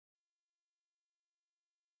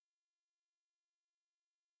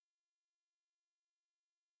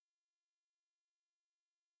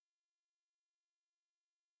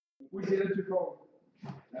Which electrical?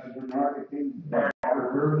 Bernard, I think,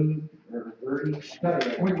 Ernie,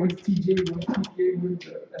 With TJ, with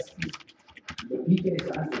SP. the PK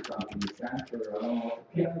stands for something, it stands for,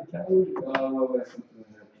 Pierre, something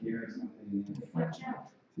like Pierre, something.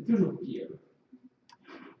 c'est toujours Pierre.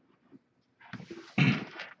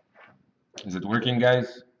 Is it working,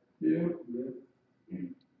 guys? Yeah.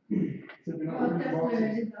 C'est bien entendu.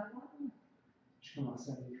 Je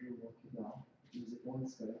commençais à aller jouer au hockey dehors. Je faisais pas une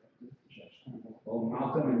scolaire. J'ai acheté un bon. Oh,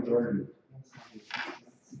 Malcolm and Jordan.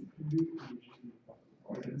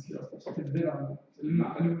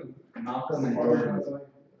 Malcolm and Jordan.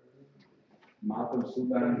 Malcolm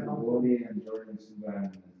Subban is the goalie and Jordan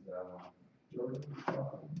Subban is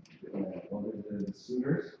the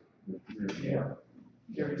Sooners. Yeah.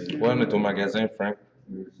 Ouais, on est au magasin, Frank.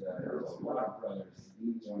 There's Watt brothers.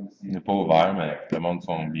 Each on the Il same. n'est pas ouvert, mais le monde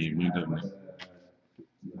sont bienvenus de venir.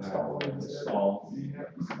 You have the Smalls. You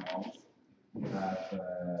have the Smalls. You have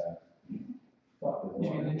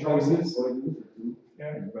Joyce's.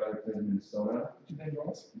 Yeah. His brother plays in Minnesota. Two of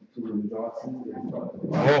them Johnson.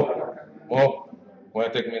 Oh,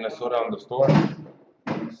 want to take Minnesota on the store?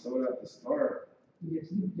 Minnesota at the store. You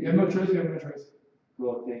have no choice, you have no choice.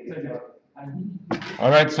 Go take it. All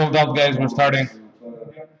right, sold out, guys. We're starting.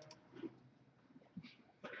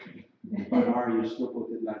 Bernard, you're still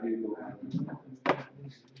côté de la rue,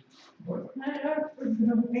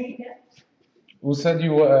 Who said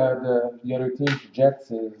you the other team,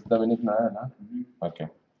 Jets, is Dominique Nahan, huh? Okay.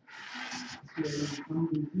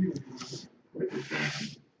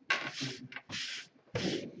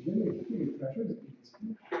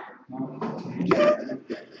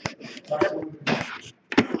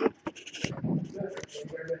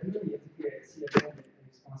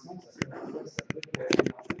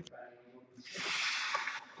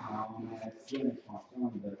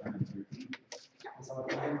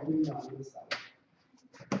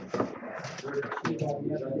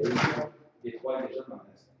 Les trois déjà dans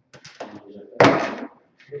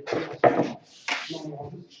Non, on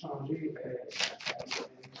a juste changé.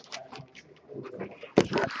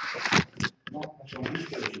 Non, on a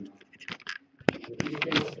changé.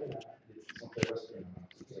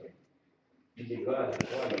 les gars, c'est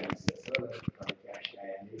ça, quand il a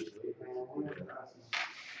allé jouer,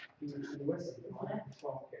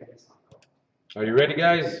 Are you ready,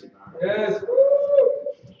 guys? Yes.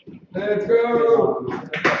 Let's go.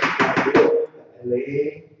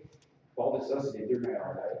 LA, fort de ça, c'est les deux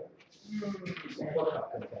meilleurs. Ils sont pas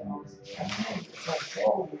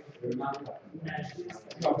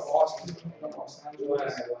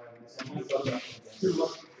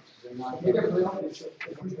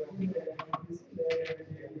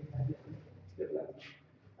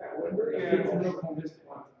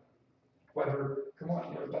Whether, come on,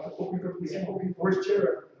 where's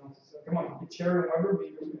Chair? Come on, get Chair and Weber.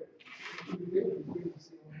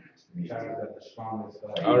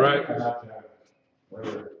 All right.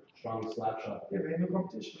 Strong slap shot. Yeah, but in the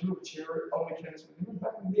competition, no Chair, all mechanics.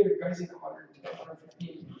 Back in the day, guys hit 110,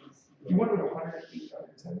 115. He wanted 108,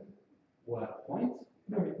 110. What, points?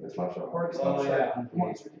 No, the slap shot hard. Oh, yeah. Come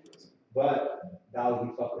on, it's ridiculous. But that was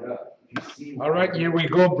we fucked it up. If you see. All right, here we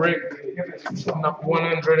go. Break up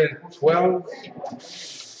 112.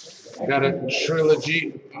 Got a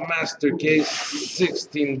Trilogy Master Case,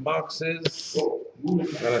 16 boxes.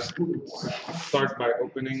 Gotta start by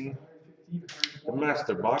opening the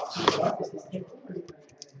Master Box.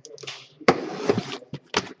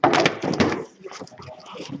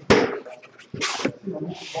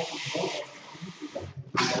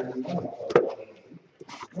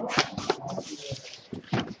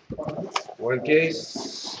 One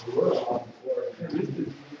case.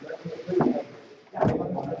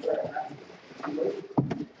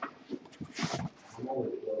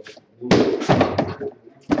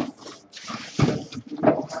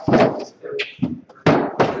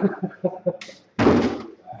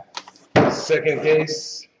 Second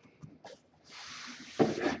case.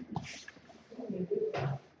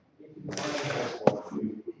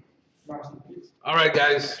 All right,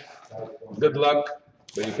 guys. Good luck.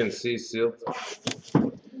 So you can see sealed.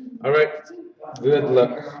 All right. Good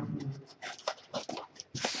luck.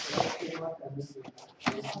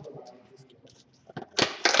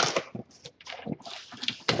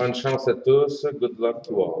 Bonne chance à tous. Good luck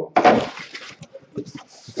to all.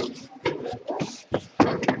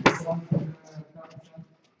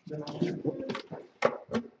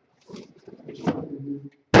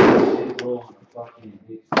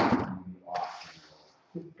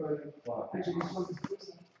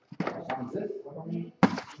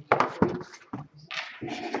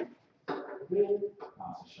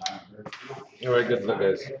 All right, good luck,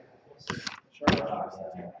 guys.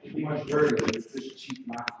 Moi, je veux le plus cheap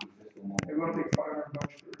marque qui fait au monde. They want to take $500 for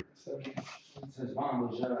 7. Ça se vend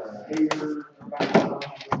déjà. Hair, background.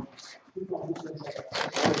 Je ne pas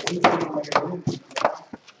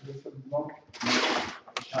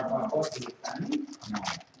c'est les familles.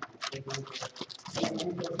 Non.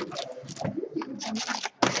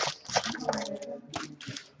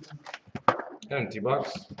 Empty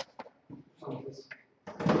box.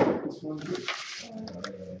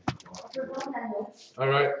 All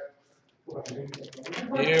right.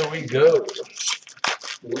 Here we go.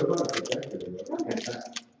 What about the projector?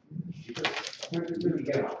 You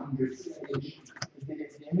get 100 inch.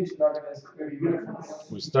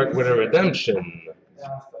 We start with a redemption.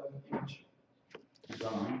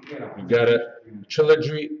 We got a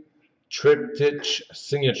Trilogy Triptych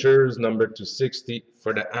Signatures number 260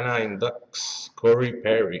 for the Anaheim Ducks, Corey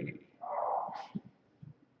Perry.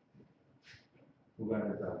 Who got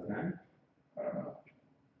it up there?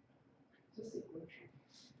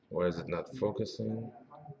 Why is it not focusing?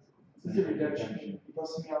 This is a redemption. Il va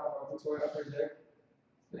signer sur upper deck.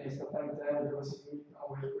 Il s'attend à il va signer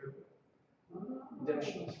envoyer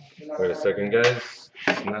redemption. Wait a second, guys.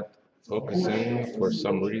 It's not focusing for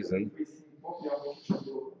some reason.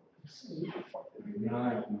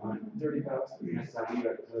 Dirty bastard. Ça arrive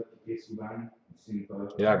à cliquer souvent. C'est pas.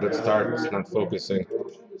 Yeah, good start. It's not focusing.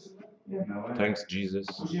 Yeah. Thanks, Jesus.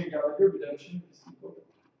 J'ai gardé redemption.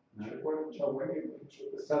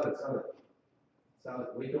 Sell it, sell it. Sell it.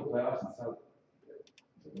 Wait till playoffs and sell it.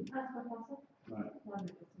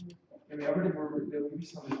 Mais après, they'll give you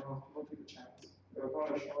something wrong. Don't take a chance. They'll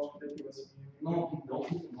probably show that he was No,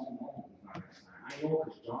 don't, no. I know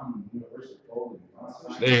because John University told me.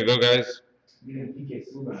 There you go, guys. Even PK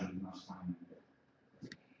Subban is not fine.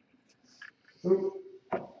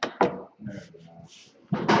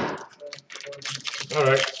 All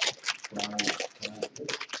right.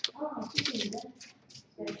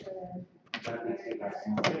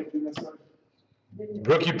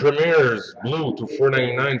 Rookie premieres blue to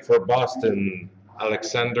 499 for Boston,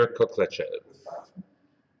 Alexander Koklechev.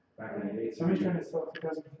 Back in the day, Somebody's trying to sell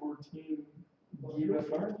 2014 Giva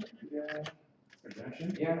Fire? Yeah.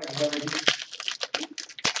 redemption. Yeah, I've already.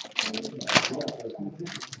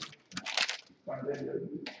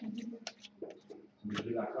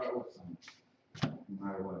 Usually that car was some. No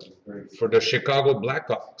matter what, it's great. For the Chicago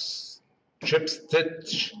Blackhawks, chip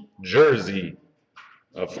stitch jersey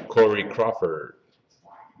of Corey Crawford.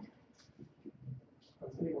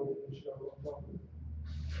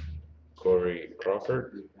 Corey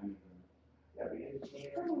Crawford.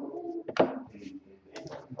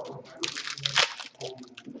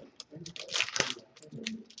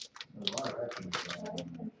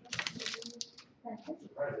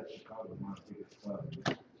 Surprised that Chicago is not the biggest club.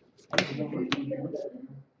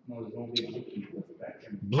 No, there's no big rookie back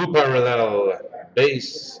in. Blue parallel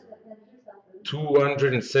base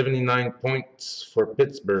 279 points for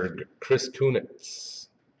Pittsburgh, Chris Kunitz.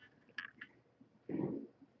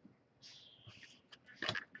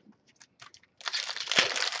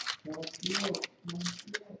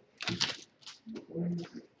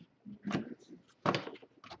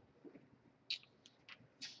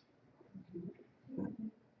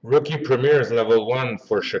 Rookie premieres level 1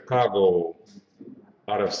 for Chicago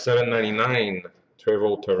out of 799,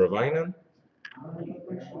 Tervo Teravainen.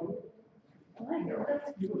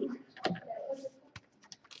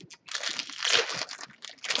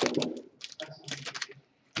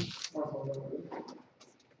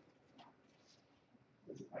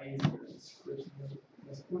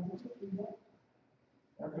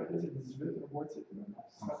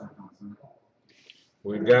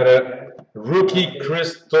 We got a rookie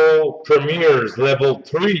crystal premieres level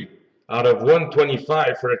 3 out of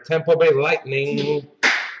 125 for the Tampa Bay Lightning,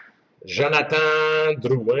 Jonathan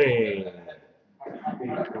Drouin.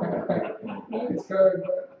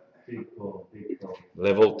 Big pull, big pull.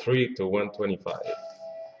 Level 3 to 125.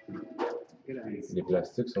 Les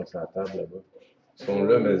plastiques sont sur la table là-bas. Ils sont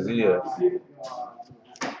là, vas-y.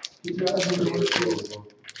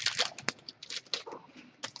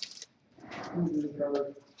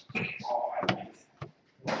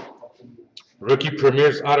 Rookie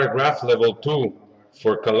premieres autograph level 2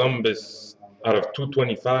 for Columbus out of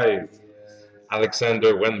 225,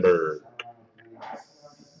 Alexander Wenberg.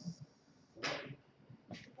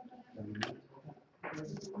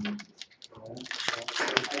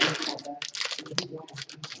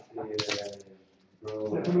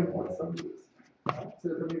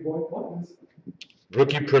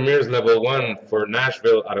 Rookie premieres level 1 for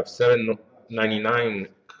Nashville out of 799,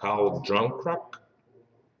 Kyle Drunkrock.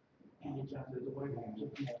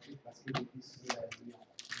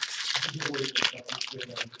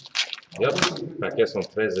 Yep, les paquets sont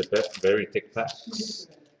très épais, very thick packs.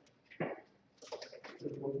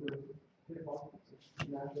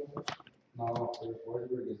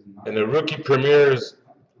 And the rookie premieres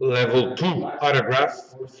level 2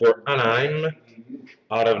 autograph for Anaheim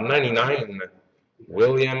out of 99,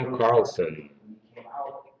 William Karlsson.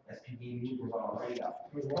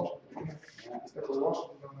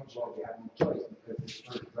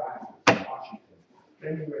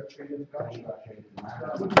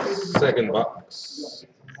 Second box.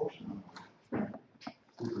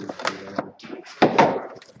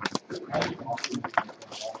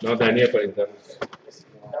 No, Daniel, por ahí.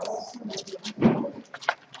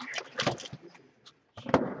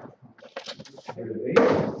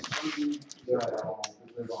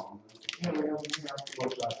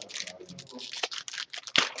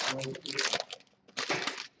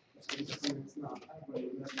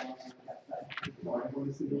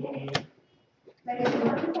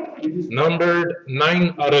 Numbered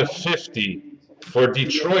 9 out of 50 for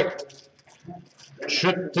Detroit.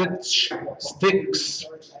 Triptych Sticks.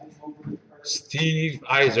 Steve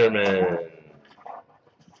Yzerman.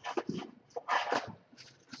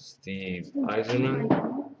 Steve Yzerman.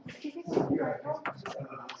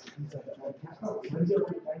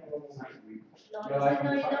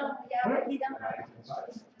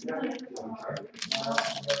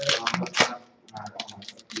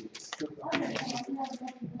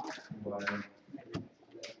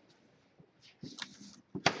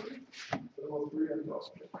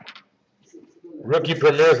 Rookie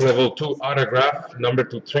premieres level 2 autograph number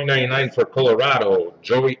to 399 for Colorado,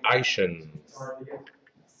 Joey Eischen.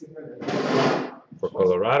 For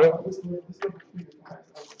Colorado.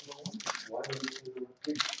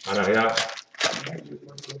 En arrière.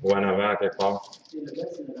 Ou en avant quelque part.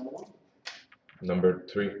 Number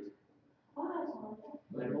 3.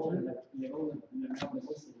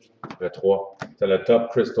 Le 3. C'est le top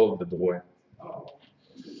crystal de Drouin.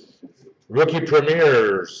 Rookie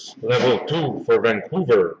premieres level 2 for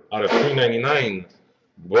Vancouver out of 399,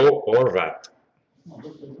 Bo Horvat.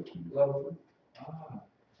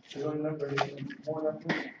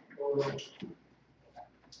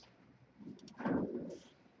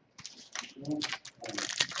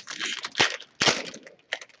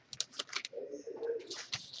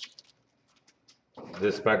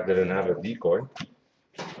 This pack didn't have a decoy.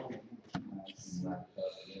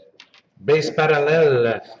 Base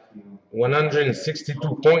parallel,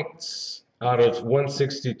 162 points out of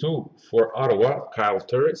 162 for Ottawa, Kyle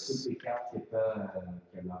Turris.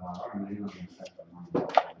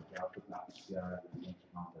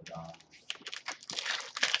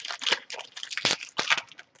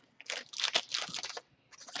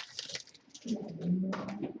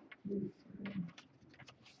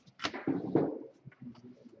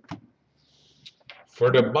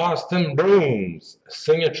 For the Boston Bruins,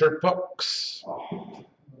 signature pucks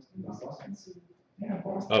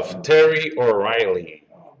of Terry O'Reilly.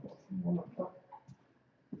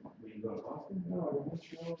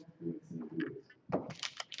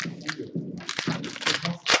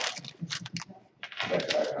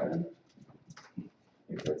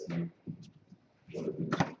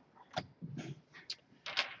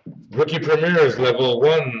 Rookie premieres level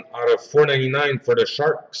 1 out of 499 for the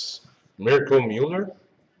Sharks, Mirko Mueller.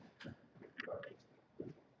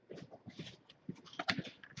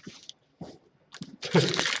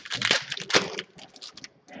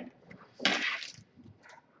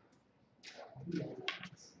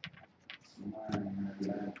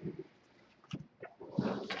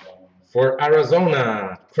 For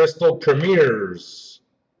Arizona, Crystal premieres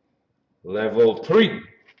level 3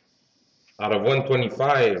 out of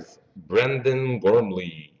 125, Brendan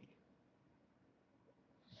Gormley.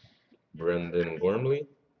 Brendan Gormley.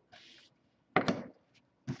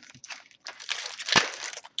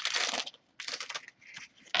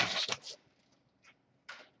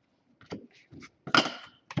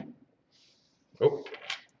 Oh,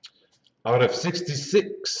 out of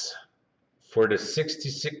 66 for the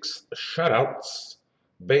 66 shutouts,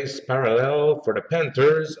 base parallel for the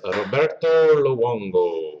Panthers, Roberto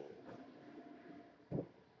Luongo.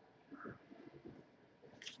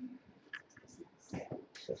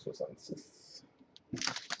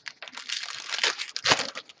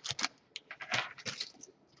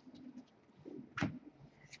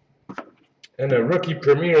 And a rookie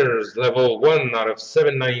premieres level 1 out of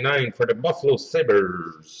 799 for the Buffalo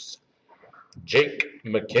Sabres, Jake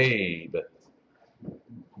McCabe.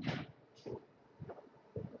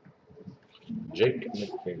 Jake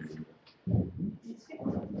McCabe.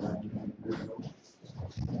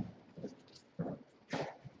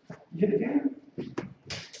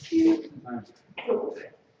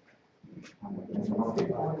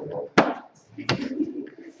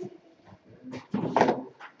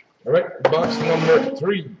 All right, box number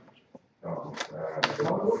 3.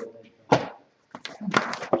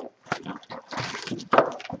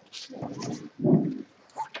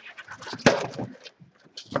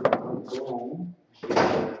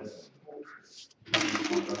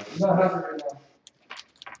 Not happy right now.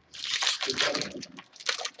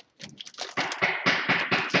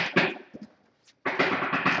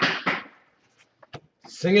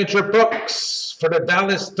 Signature books for the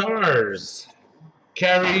Dallas Stars.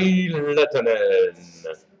 Carrie Lettonen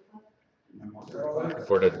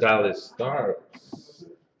for the Dallas Stars.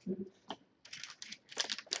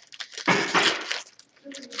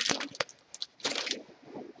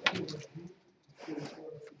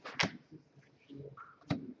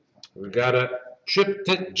 We got a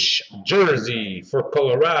Triptych jersey for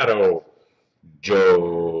Colorado.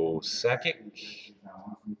 Joe Sakic.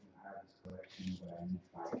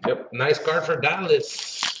 Yep, nice card for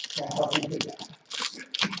Dallas.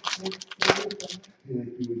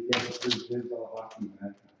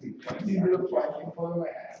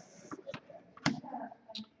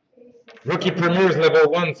 Rookie Premiers level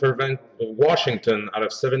 1 for Washington out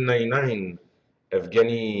of 799.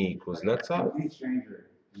 Evgeny Kuznetsov.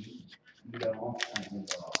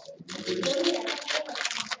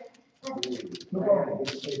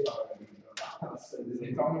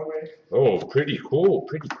 Oh, pretty cool,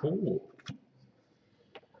 pretty cool.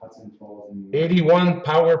 81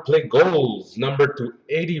 power play goals, number to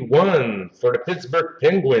 81 for the Pittsburgh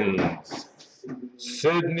Penguins.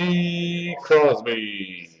 Sidney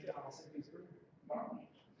Crosby.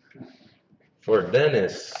 For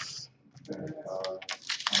Dennis.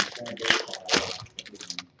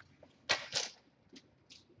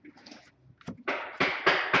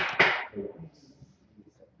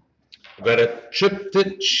 We got a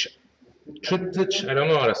Triptych, I don't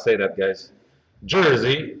know how to say that, guys.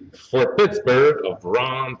 Jersey for Pittsburgh of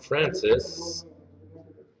Ron Francis.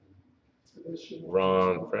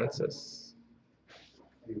 Ron Francis.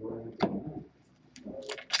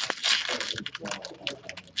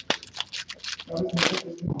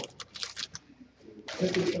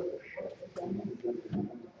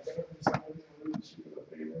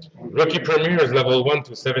 Rookie Premiers level 1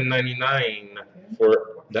 to 799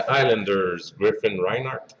 for the Islanders, Griffin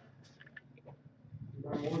Reinhardt.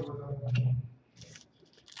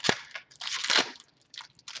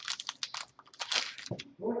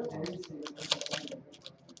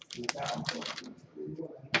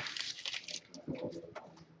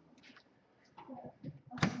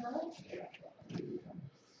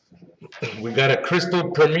 We got a Crystal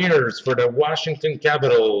Premiers for the Washington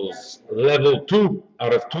Capitals, level 2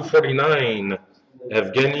 out of 249,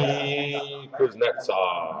 Evgeny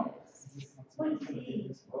Kuznetsov.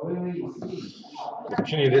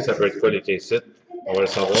 Aucune idée, ça peut être quoi les caissettes. On va le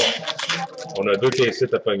savoir. On a 2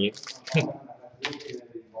 caissettes à pogner.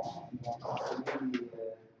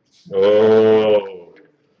 Oh!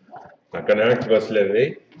 T'en connais un qui va se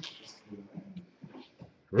lever.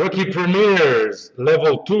 Rookie Premiers,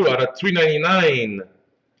 level 2 out of 399.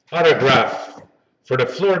 Autograph for the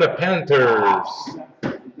Florida Panthers,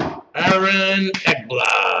 Aaron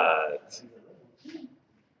Ekblad.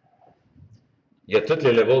 Il y a tous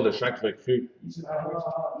les levels de chaque recrue.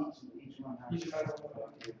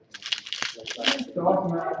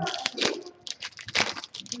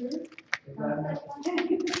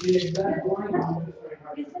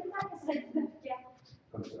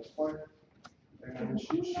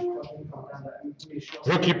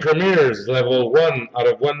 Rookie Premiers, level 1 out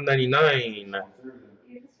of 199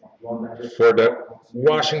 for the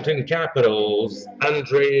Washington Capitals,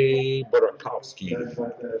 Andrei Burakovsky.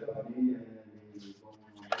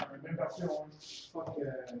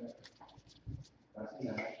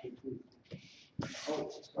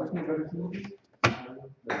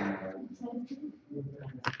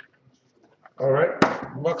 All right,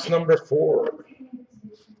 box number 4.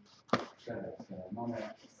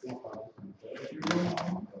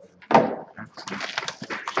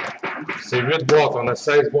 C'est 8 boîtes, on a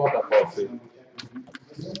 16 boîtes à passer.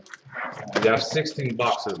 We have 16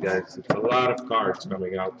 boxes, guys. It's a lot of cards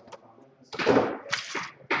coming out.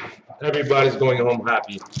 Everybody's going home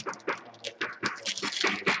happy.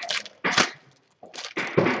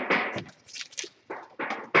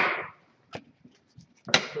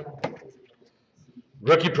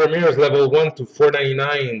 Rookie Premiers level 1 to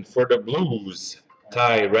 499 for the Blues.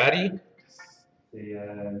 Ty Ratty.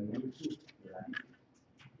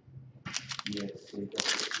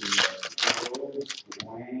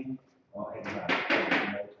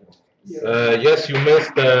 Yes, you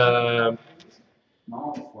missed a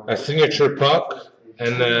signature puck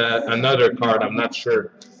and another card. I'm not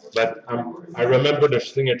sure, but I remember the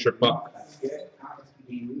signature puck.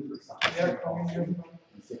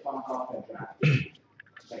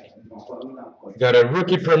 Got a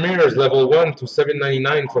rookie premieres level 1 to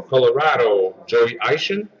 799 for Colorado. Joey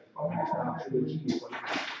Eishen.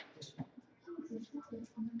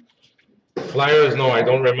 Flyers, no, I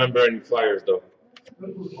don't remember any Flyers though.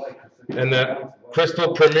 And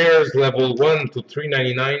Crystal Premiers level 1 to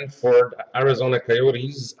 399 for the Arizona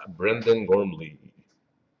Coyotes, Brendan Gormley.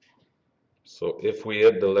 So if we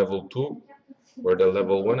hit the level 2 or the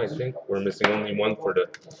level 1, I think we're missing only one for the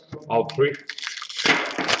all three.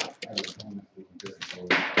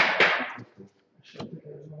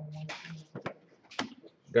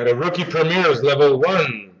 Got a rookie premieres level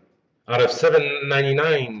 1 out of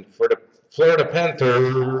 799 for the Florida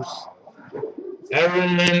Panthers,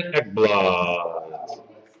 Aaron Ekblad.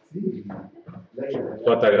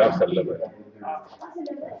 Pas grave celle-là.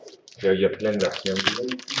 Il y a plein de versions.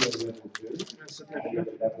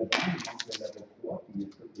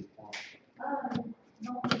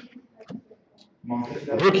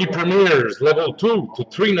 Rookie premieres level 2 to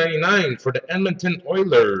 399 for the Edmonton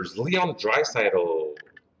Oilers, Leon Draisaitl.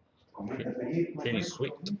 Pretty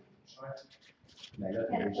sweet.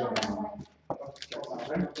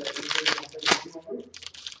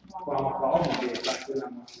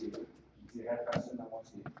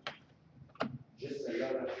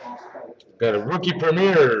 Got a rookie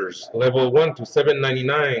premieres level 1 to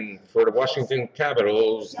 799 for the Washington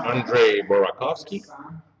Capitals, Andrei Burakovsky.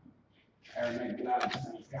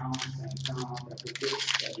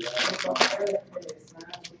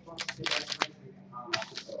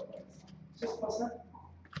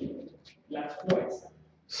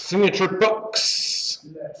 Signature pucks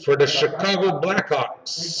for the Chicago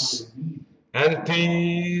Blackhawks,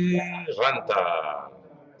 Antti Ranta.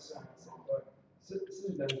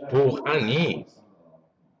 Pour Annie.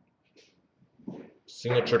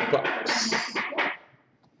 Signature pucks.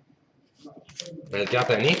 Belle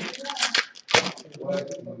carte Annie.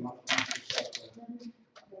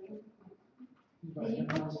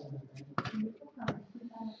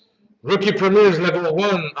 Rookie premieres level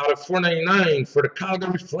 1 out of 499 for the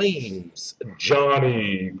Calgary Flames,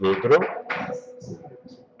 Johnny Gaudreau.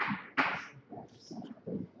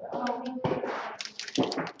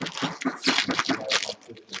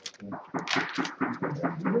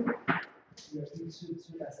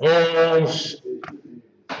 Oh,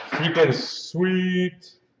 freaking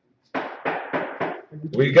sweet.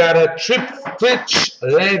 We got a Trip-Twitch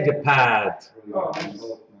leg pad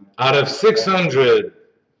out of 600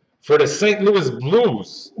 for the St. Louis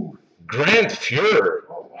Blues, Grant Fuhr.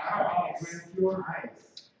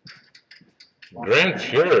 Grant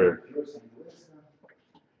Fuhr.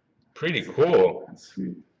 Pretty cool.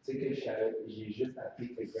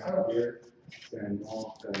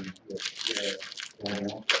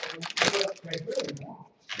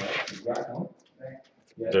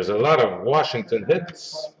 There's a lot of Washington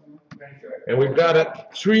hits. And we've got a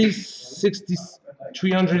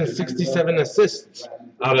 367 assists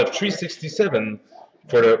out of 367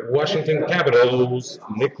 for the Washington Capitals,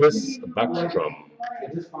 Nicholas Backstrom.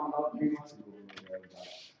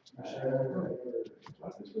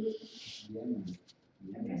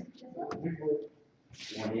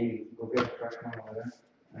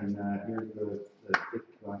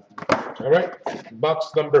 All right,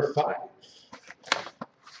 box number 5.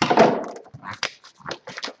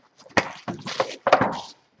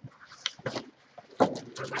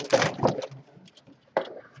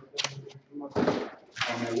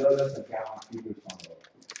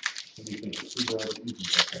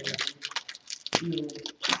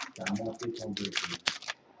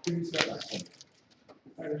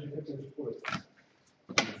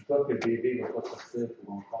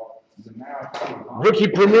 Rookie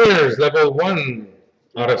premieres level 1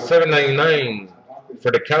 out of 799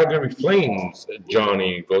 for the Calgary Flames,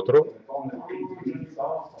 Johnny Gaudreau.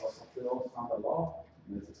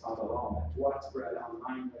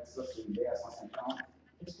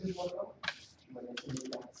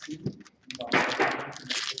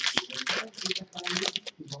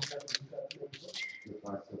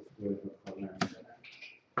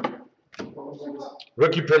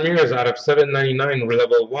 Rookie premieres out of 799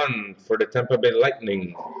 level 1 for the Tampa Bay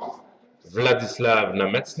Lightning, Vladislav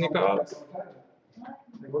Namestnikov.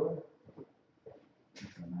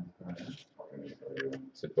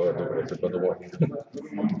 C'est pas droit.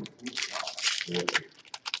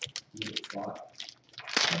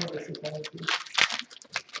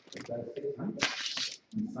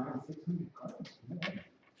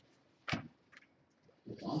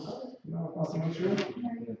 No, pas Montreal.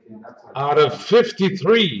 Out of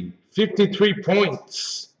 53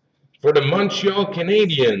 points for the Montreal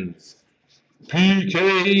Canadiens,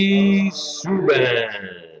 PK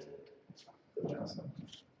Subban.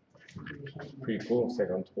 Pretty cool,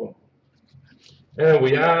 53. And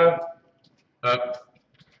we have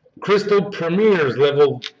Crystal Premiers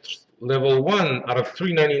level 1 out of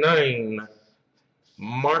 399,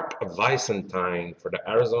 Mark Vicentine for the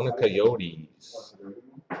Arizona Coyotes.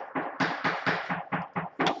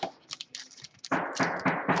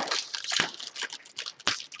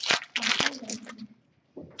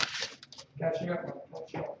 Catching up.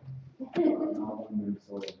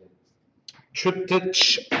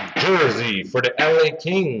 Triptych jersey for the LA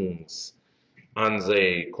Kings,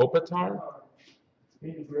 Anze Kopitar.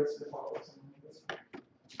 Maybe Brett's the follow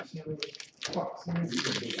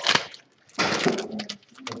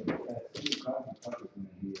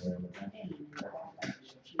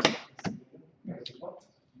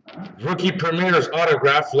Rookie Premier's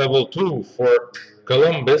autograph level 2 for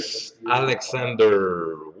Columbus,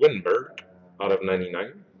 Alexander Winberg out of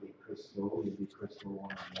 99.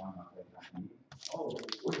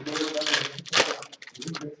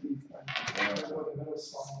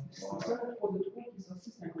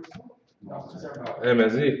 Hey,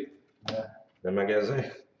 vas-y. Le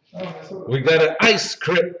magasin. We got an ice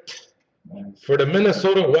script for the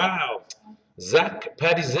Minnesota Wild, Zach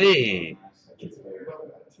Parise.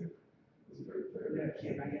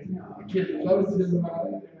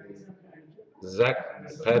 Zach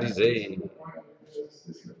Parise.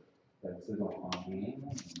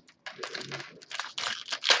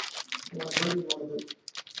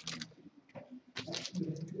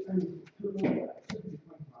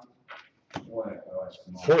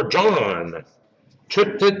 For John,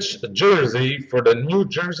 Triptych jersey for the New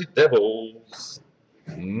Jersey Devils,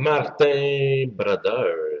 Martin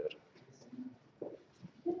Brodeur.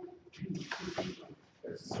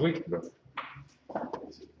 Sweet, bro.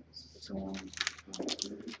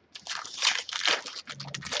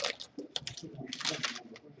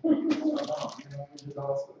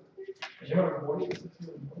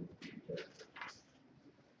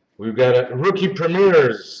 We've got a Rookie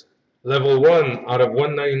Premiers level 1 out of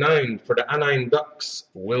 199 for the Anaheim Ducks,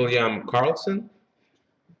 William Karlsson.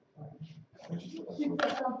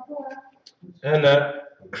 And a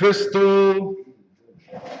Crystal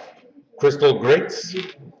Greats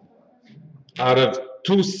out of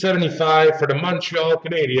 275 for the Montreal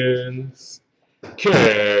Canadiens,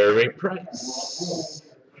 Carey Price.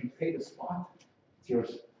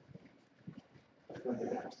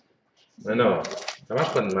 I know. Ça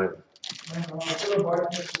marche pas de même.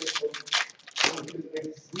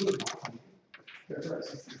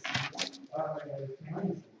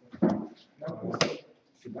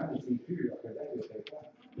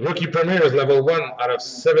 Rookie Premiers level 1 out of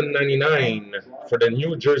 799 for the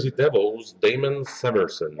New Jersey Devils, Damon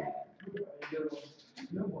Severson.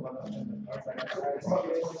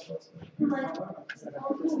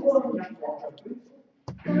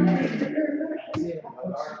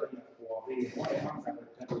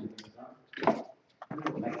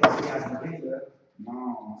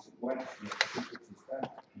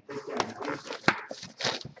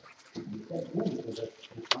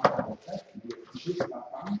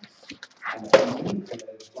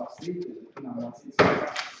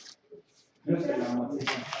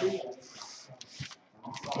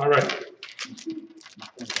 All right.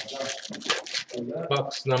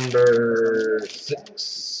 Box number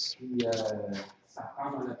 6.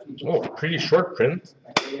 Oh, pretty short print.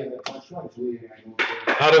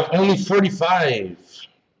 Out of only 45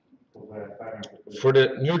 for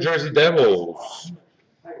the New Jersey Devils,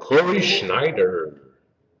 Corey Schneider.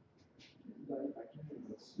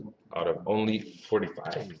 Out of only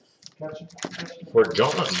 45 for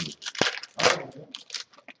John.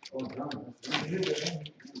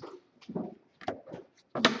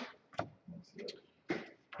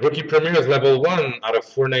 Rookie Premiers level 1 out of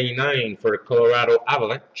 499 for the Colorado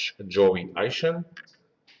Avalanche, Joey Eishen.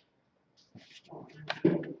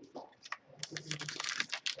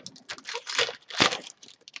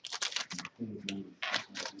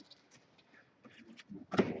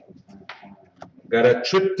 Got a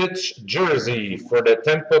Triptych jersey for the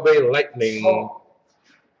Tampa Bay Lightning,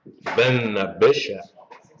 Ben Bishop.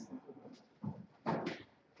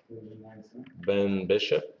 Ben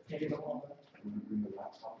Bishop.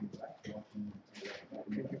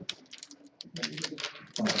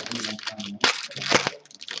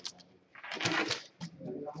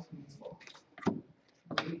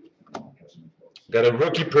 Got a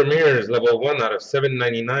Rookie Premiers level 1 out of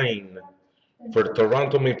 799 for the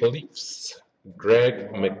Toronto Maple Leafs,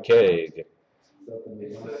 Greg McKaig.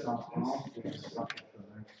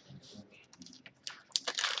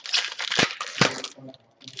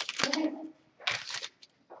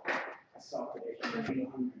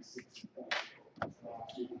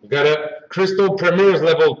 We got a Crystal Premiers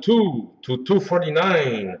level 2 to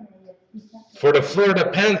 249 for the Florida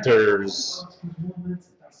Panthers.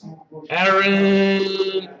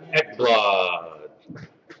 Aaron Ekblad.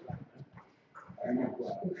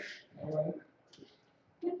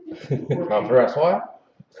 T'en veux asseoir?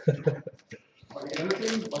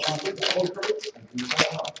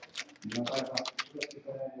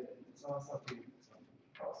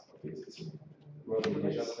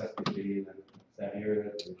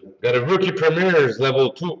 Got a Rookie Premiers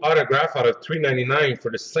level 2 autograph out of 399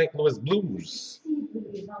 for the St. Louis Blues.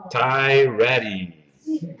 Ty Ratty.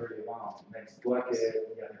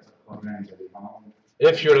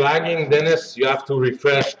 If you're lagging, Dennis, you have to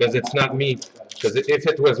refresh because it's not me. Because if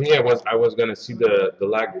it was me, I was gonna see the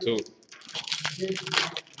lag too.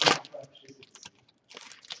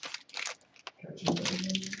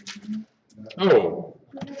 Oh,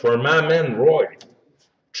 for my man Roy,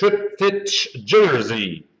 triptych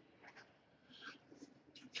jersey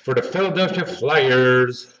for the Philadelphia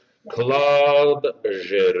Flyers, Claude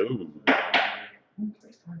Giroux.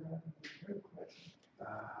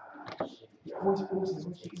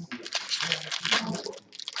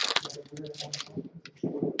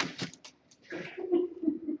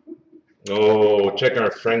 Oh, check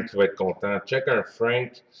un Frank, tu vas être content. Check un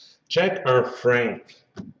Frank. Check un Frank.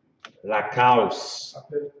 Lacasse.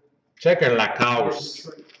 Check un Lacasse.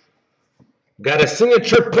 Got a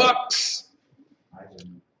signature pucks.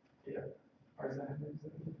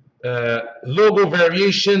 Logo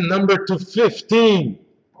variation number 215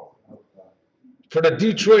 for the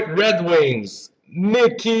Detroit Red Wings,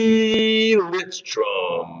 Mickey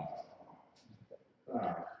Lidstrom.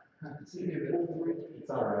 It's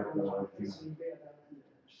alright though.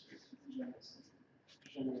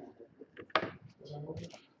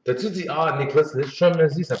 T'as-tu dit, ah, Nicolas Lidstrom,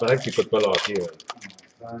 vas-y, ça paraît que t'écoutes pas le hockey.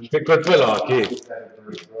 Ouais. T'écoutes pas le hockey.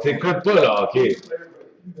 T'écoutes pas le hockey.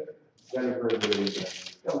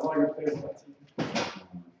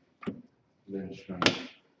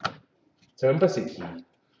 Tu sais même pas c'est qui.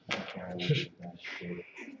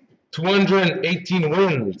 218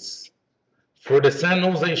 wins for the San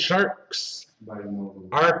Jose Sharks,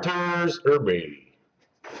 Arthur Irby.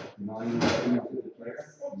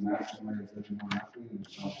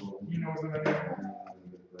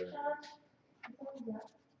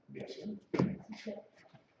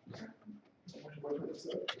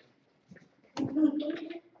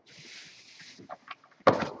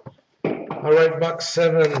 All right, box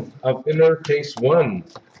 7 of inner case 1.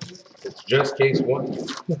 It's just case 1.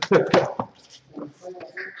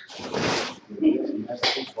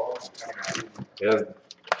 Yes,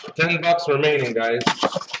 10 bucks remaining, guys.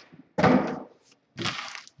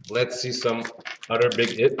 Let's see some other big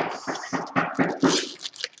hits.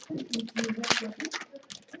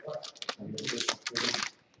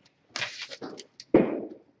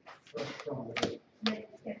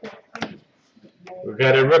 We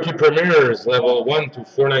got a Rookie Premiers level 1 to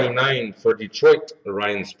 499 for Detroit,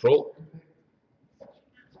 Ryan Sproul.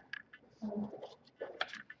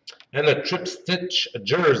 And a triptych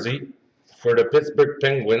jersey for the Pittsburgh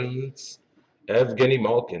Penguins, Evgeny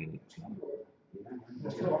Malkin.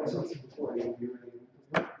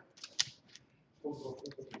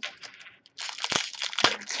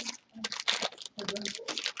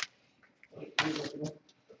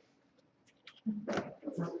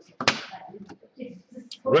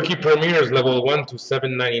 Rookie Premiers level 1 to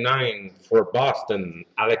 799 for Boston,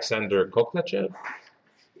 Alexander Koklachev.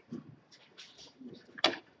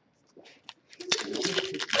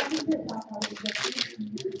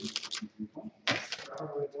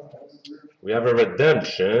 We have a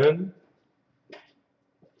redemption.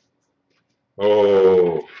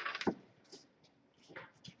 Oh,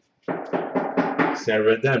 it's a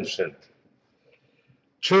redemption.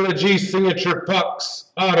 Trilogy signature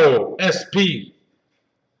pucks, auto, SP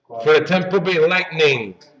for the Tampa Bay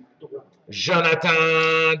Lightning,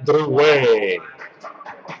 Jonathan Drouin.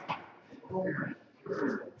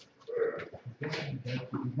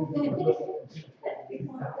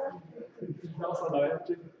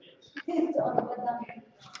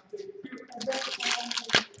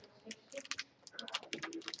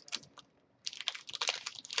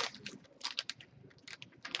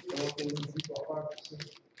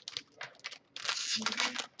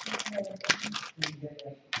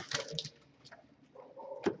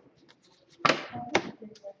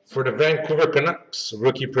 For the Vancouver Canucks,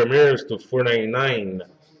 Rookie Premiers to 499,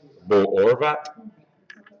 Bo Horvat.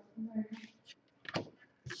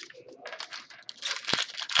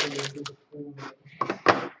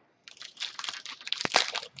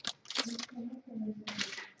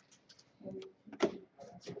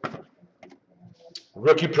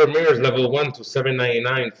 Rookie Premiers level 1 to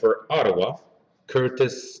 799 for Ottawa,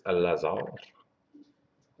 Curtis Lazar.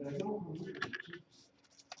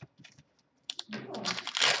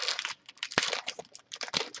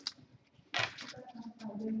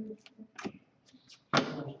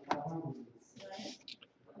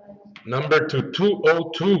 Number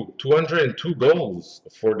 202, 202 goals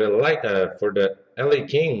for the LA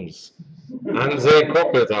Kings, Anze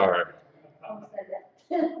Kopitar.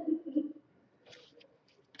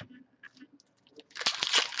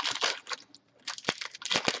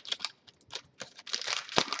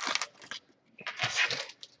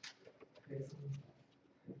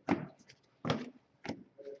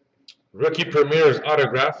 Rookie Premiers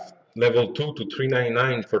autograph, level 2 to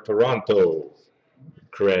 399 for Toronto,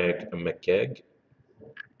 Craig McKegg.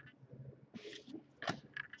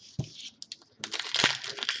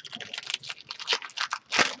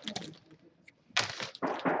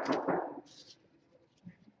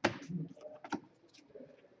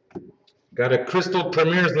 Got a Crystal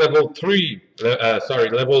Premiers level 1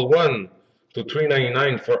 to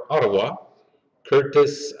 399 for Ottawa,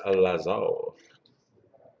 Curtis Lazar.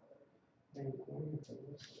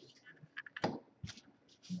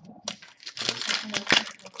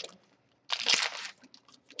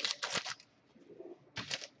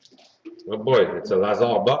 Oh boy, it's a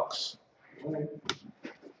Lazar box.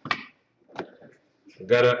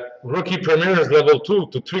 Got a Rookie Premiers level 2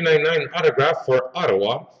 to 399 autograph for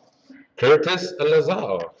Ottawa, Curtis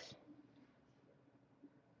Lazar.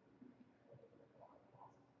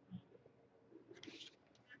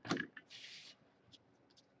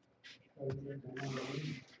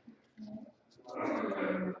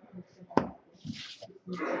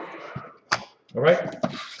 All right,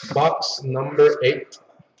 box number 8.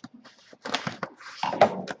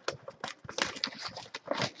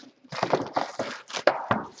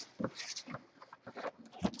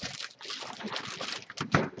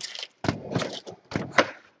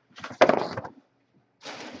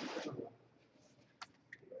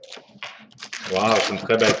 Wow, c'est une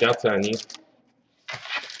très belle carte, ça, Annie.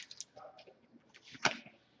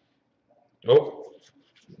 Oh,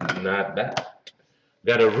 not bad.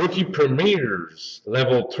 Got a Rookie Premiers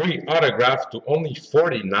level 3 autograph to only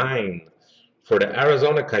 49 for the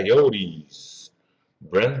Arizona Coyotes,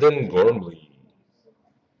 Brendan Gormley.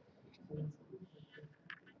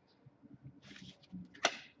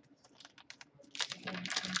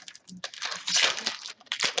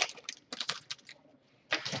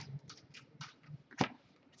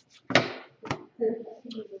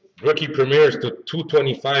 Rookie Premiers to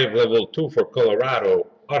 225 level 2 for Colorado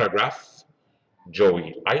autograph,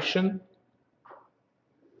 Joey Eishen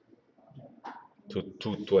to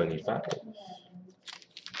 225.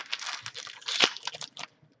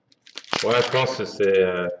 Ouais, je pense que c'est...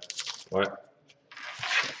 ouais.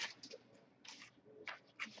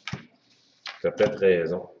 T'as peut-être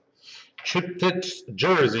raison. Chipted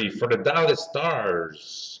jersey for the Dallas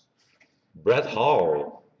Stars, Brett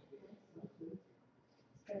Hall.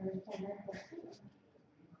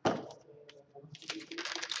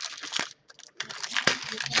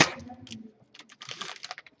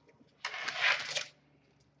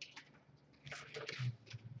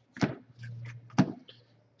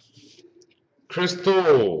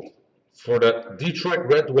 Crystal for the Detroit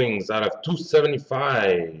Red Wings out of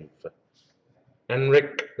 275,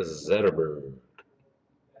 Henrik Zetterberg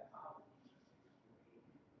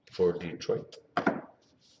for Detroit.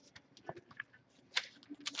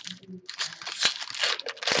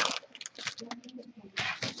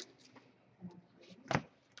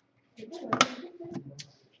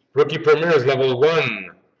 Rookie Premiers level 1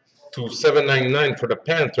 to 799 for the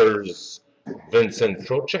Panthers, Vincent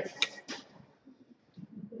Trocheck.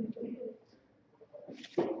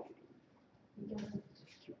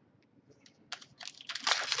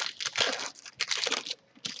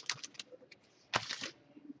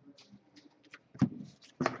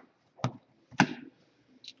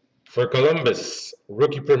 For Columbus,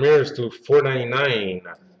 Rookie Premiers to 499,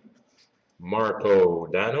 Marco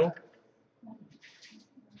Dano.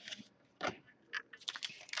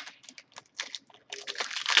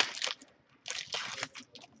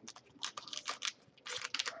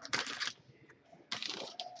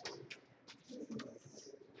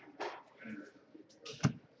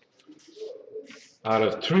 Out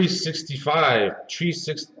of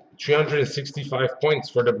 365 points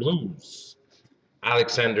for the Blues,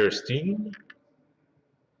 Alexander Steen.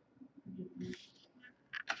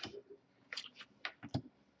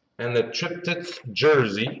 And the triptych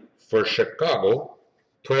jersey for Chicago,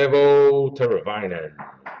 Teuvo Teravainen.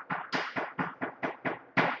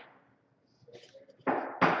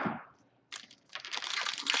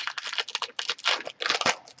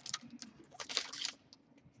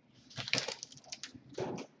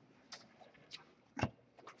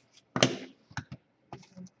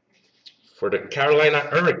 For the Carolina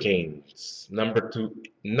Hurricanes, number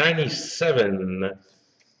 297,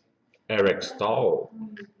 Eric Stahl.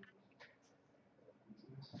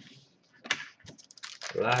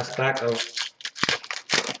 Last pack of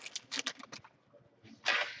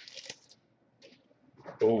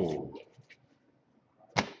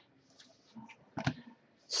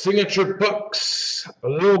signature pucks,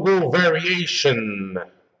 logo variation,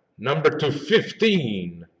 number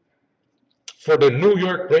 215 for the New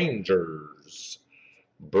York Rangers,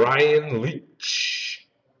 Brian Leetch.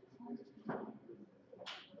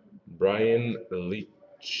 Brian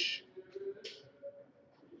Leetch.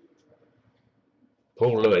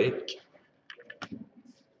 Polaik.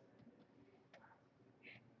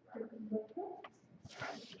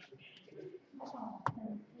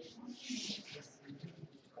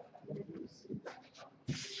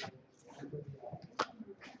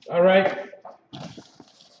 All right.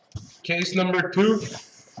 Case number 2.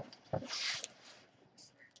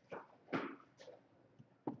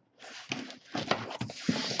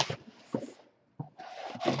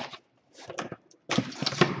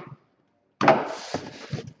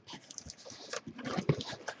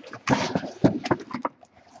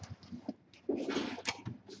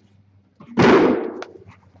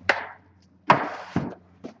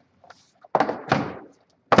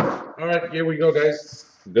 All right, here we go, guys.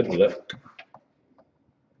 Good luck.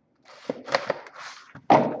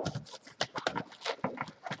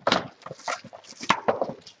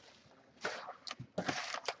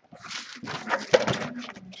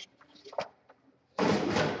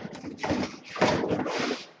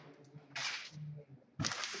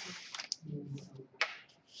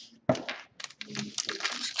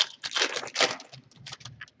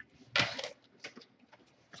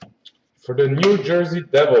 For the New Jersey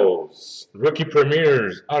Devils, rookie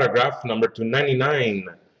premieres autograph number 299,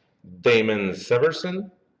 Damon Severson.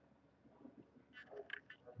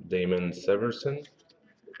 Damon Severson.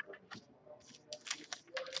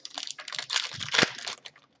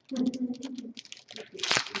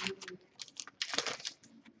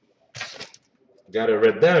 Got a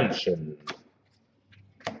redemption.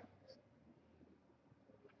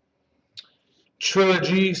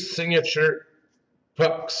 Trilogy signature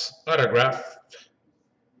pucks autograph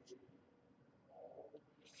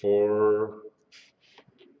for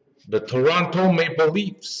the Toronto Maple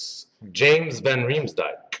Leafs, James Van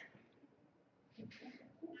Riemsdyk.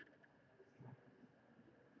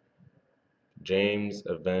 James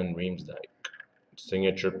Van Riemsdyk,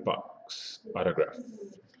 signature pucks autograph.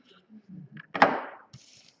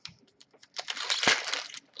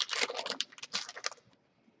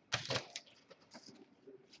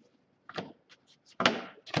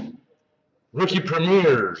 Rookie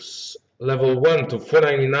premieres, level 1 to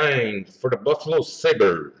 499 for the Buffalo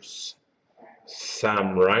Sabres,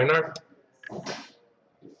 Sam Reinhart.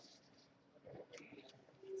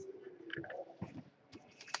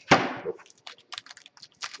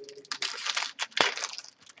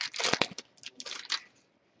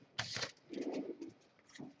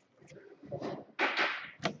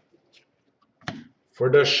 For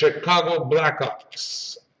the Chicago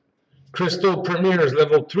Blackhawks, Crystal Premiers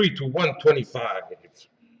level 3 to 125,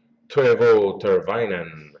 Teuvo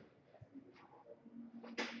Teravainen.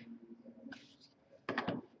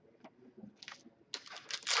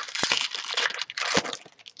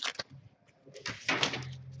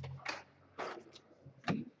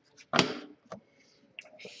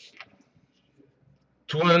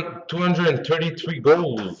 $233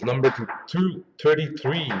 goals, number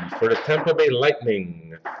 233 for the Tampa Bay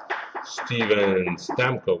Lightning, Steven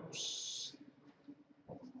Stamkos.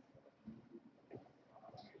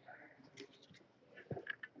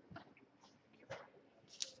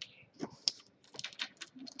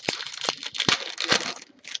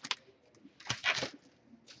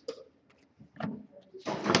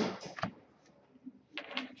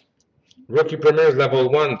 Rookie premieres level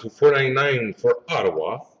 1 to 499 for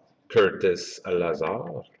Ottawa, Curtis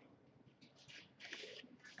Lazar.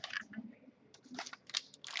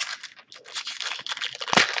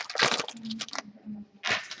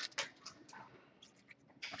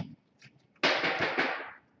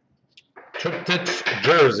 Triptych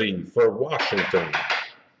jersey for Washington,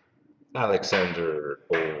 Alexander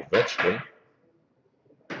Ovechkin.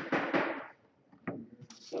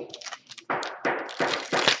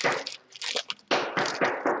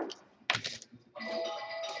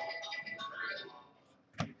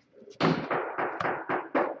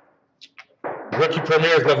 Rookie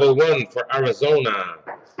premieres level 1 for Arizona,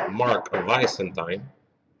 Mark Vicentine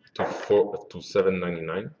to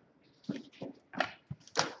 799.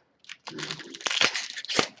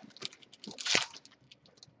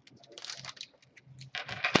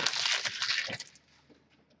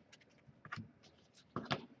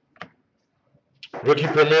 Rookie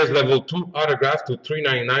premieres level 2 autograph to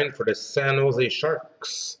 399 for the San Jose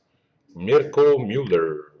Sharks, Mirko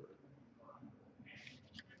Mueller.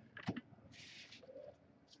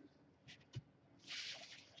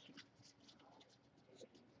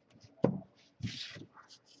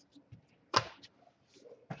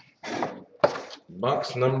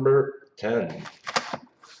 Box number 10.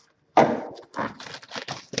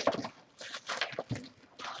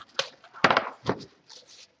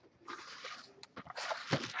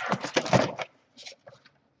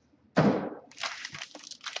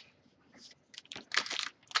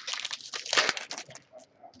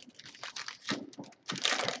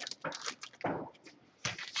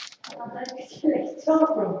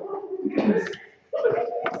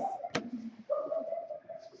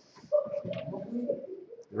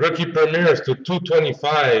 Rookie premieres to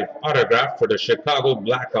 225 autograph for the Chicago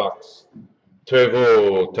Blackhawks,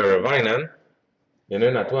 Teuvo Teravainen. Il y en a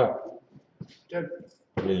une à toi.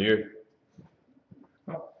 Milieu.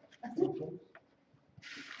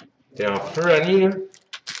 T'es en feu, Annie, là?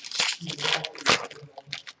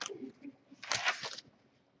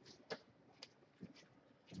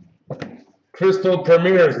 Crystal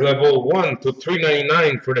premieres level 1 to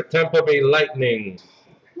 399 for the Tampa Bay Lightning,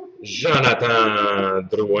 Jonathan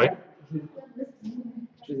Drouin.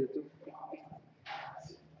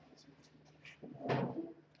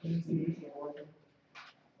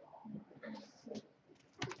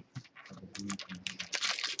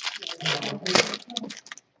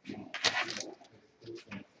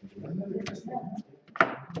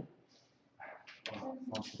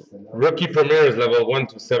 Rookie premieres level 1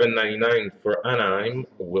 to 799 for Anaheim,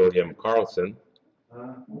 William Karlsson.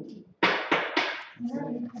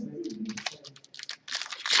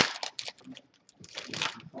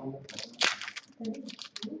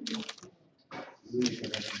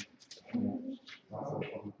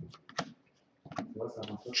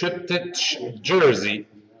 Triptych jersey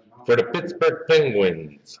for the Pittsburgh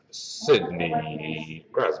Penguins, Sidney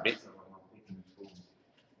Crosby.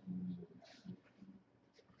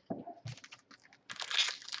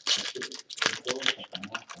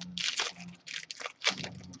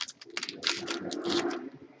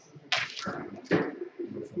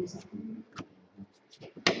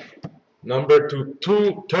 Number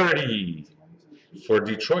 230 for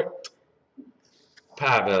Detroit,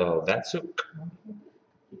 Pavel Datsyuk.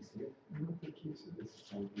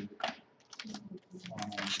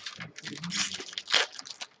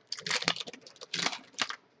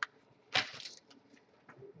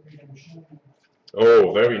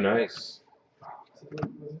 Oh, very nice.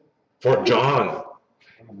 For John.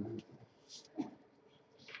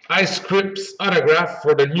 Ice Scripts autograph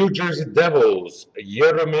for the New Jersey Devils,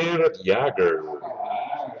 Jaromir Jagr.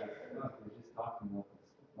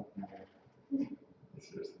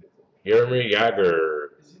 Jaromir Jagr.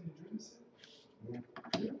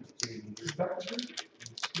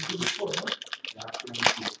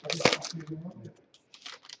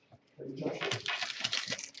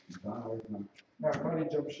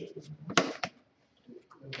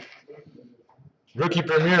 Rookie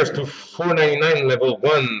premieres to 499 level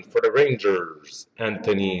 1 for the Rangers,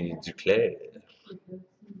 Anthony Duclair.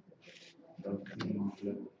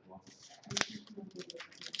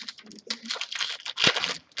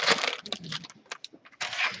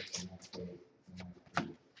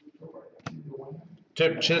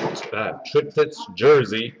 Triptych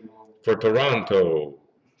jersey for Toronto,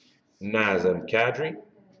 Nazem Kadri.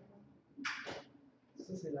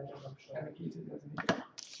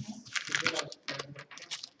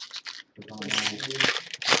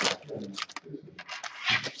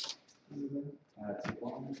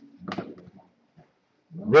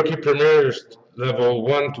 Rookie premieres level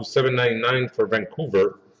 1 to 799 for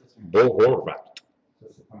Vancouver, Bo Horvat.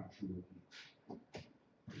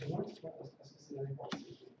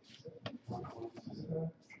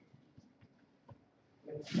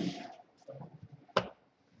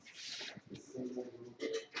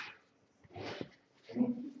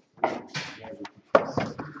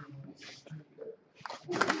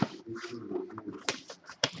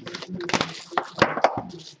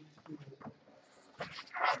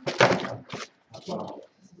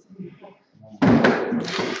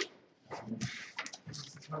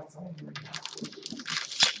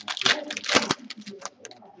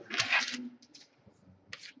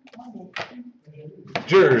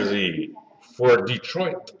 Jersey For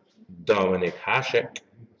Detroit, Dominic Hasek.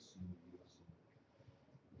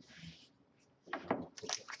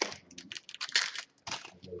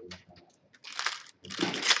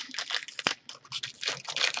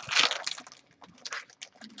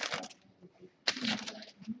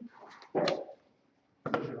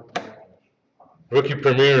 Rookie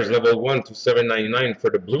premieres level 1 to 799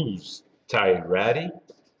 for the Blues, Ty Ratty.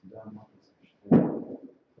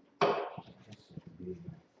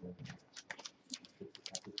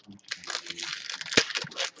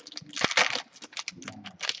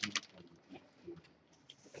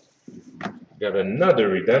 Got another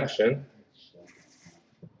redemption.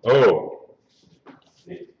 Oh,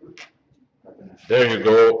 there you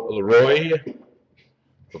go, Roy.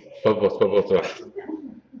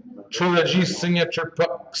 Trilogy signature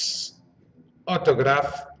pucks.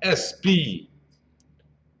 Autograph SP.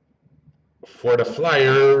 For the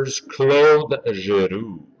Flyers, Claude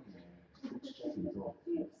Giroux.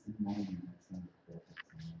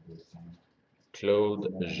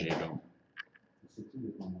 Claude Giroux.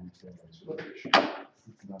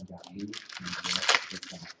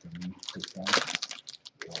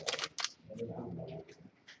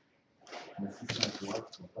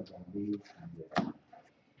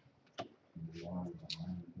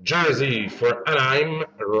 Jersey for Anaheim,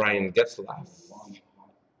 Ryan Getzlaf.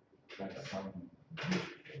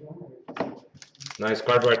 Nice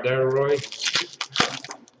card right there, Roy.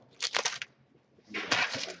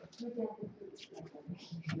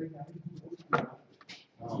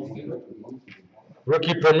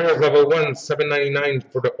 Rookie premieres level 1, 799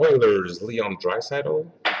 for the Oilers, Leon Draisaitl.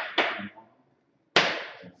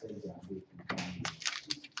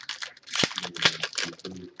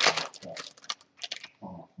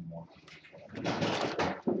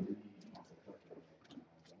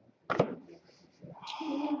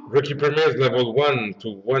 Rookie premieres level 1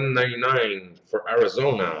 to 199 for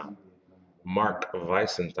Arizona, Mark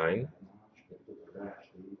Vicentine.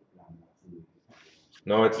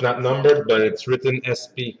 No, it's not numbered, but it's written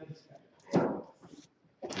SP.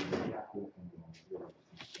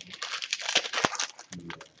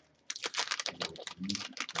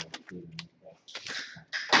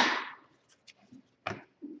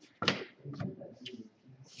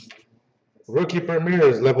 Rookie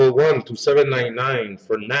premieres level 1 to 799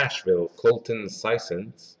 for Nashville, Colton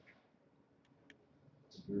Sissons.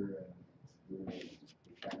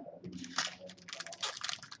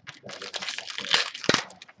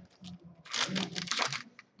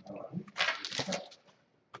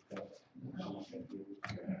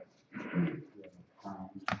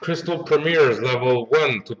 Crystal premieres level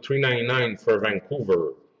 1 to 399 for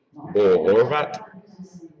Vancouver, Bo Horvat.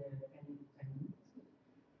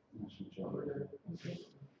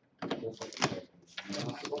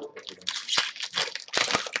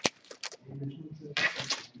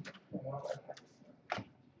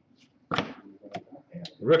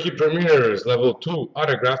 Rookie premieres level 2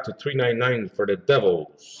 autograph to 399 for the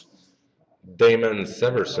Devils, Damon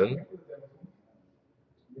Severson.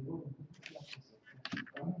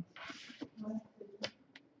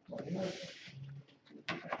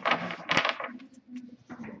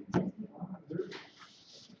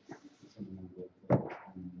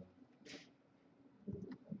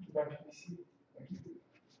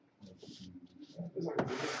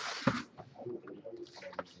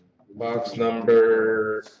 Box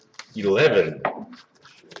number 11.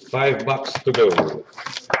 $5 to go.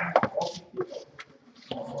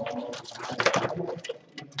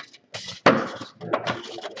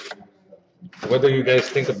 What do you guys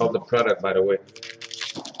think about the product, by the way?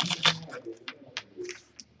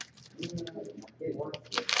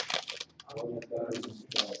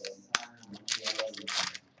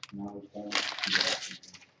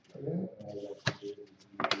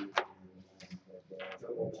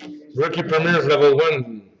 Rookie premieres level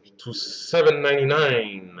 1 to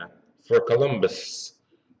 799 for Columbus,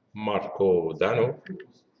 Marco Dano.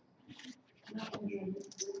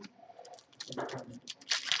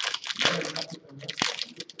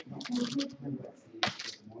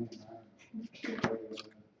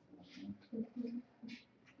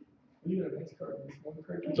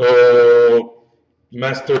 So,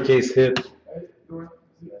 master case hit.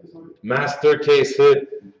 Master case hit.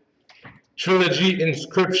 Trilogy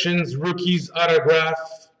inscriptions, rookies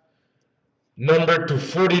autograph. Number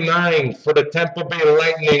 249 for the Tampa Bay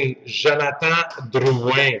Lightning, Jonathan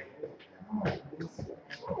Drouin.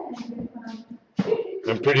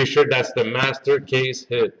 I'm pretty sure that's the master case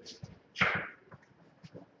hit.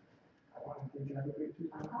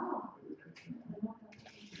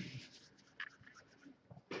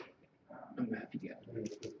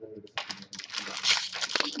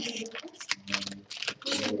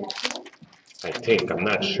 I think, I'm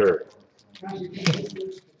not sure.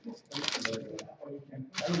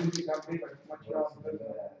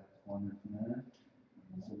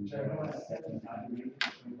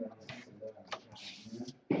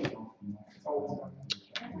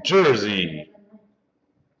 Jersey,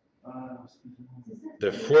 the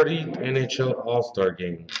 40th NHL All-Star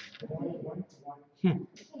Game.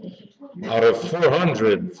 Out of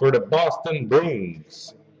 400 for the Boston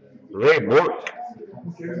Bruins, Ray Bourque.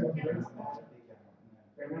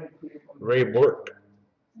 Ray Bourque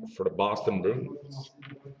for the Boston Bruins.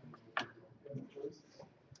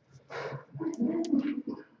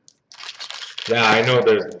 Yeah, I know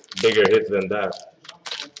there's bigger hits than that.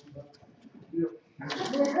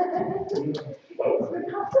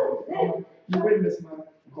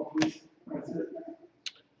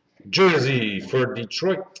 Jersey for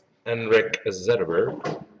Detroit, Henrik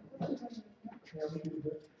Zetterberg.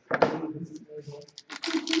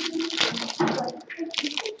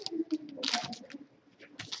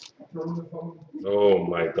 Oh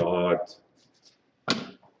my God.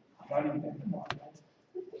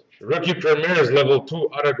 Rookie Premiers level 2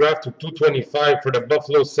 autograph to 225 for the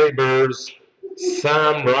Buffalo Sabres,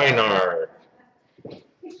 Sam Reinhart.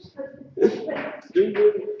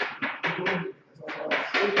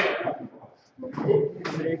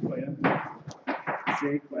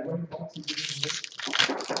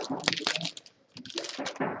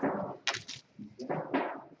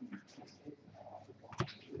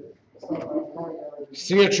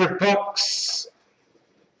 Signature pucks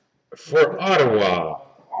for Ottawa,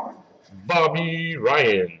 Bobby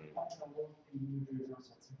Ryan.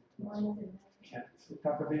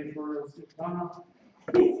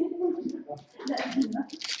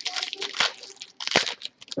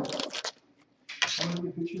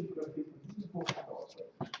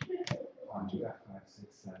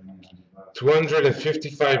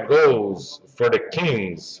 $255 goals for the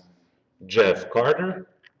Kings, Jeff Carter.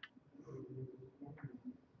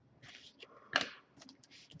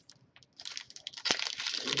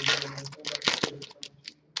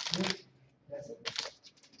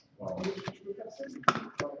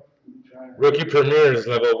 Rookie Premiers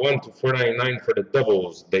level 1 to 499 for the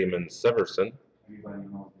Devils, Damon Severson.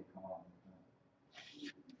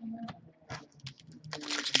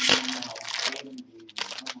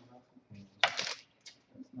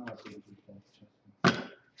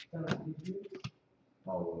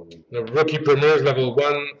 The Rookie Premiers level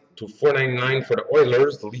 1 to 499 for the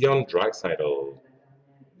Oilers, Leon Draisaitl.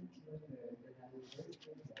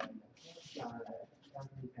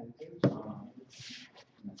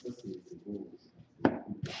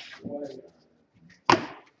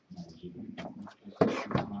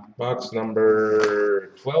 Box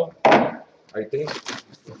number 12, I think.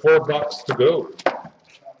 4 boxes to go.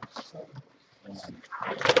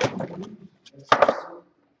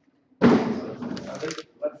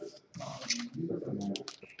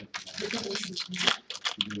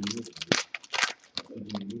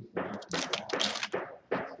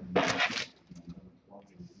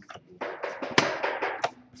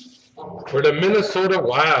 For the Minnesota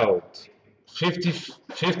Wild,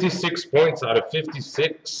 56 points out of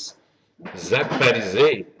 56, Zach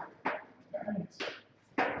Parise.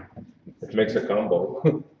 It makes a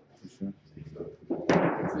combo.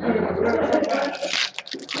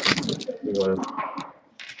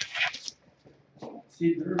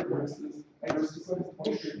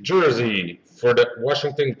 Jersey for the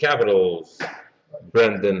Washington Capitals,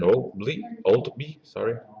 Brandon Oldby,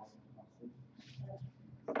 sorry.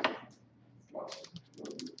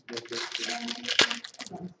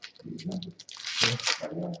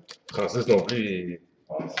 Francis non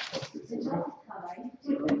plus.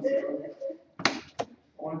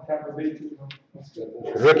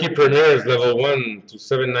 Rookie Premiers level 1 to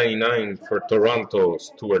 799 for Toronto,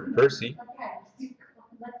 Stuart Percy.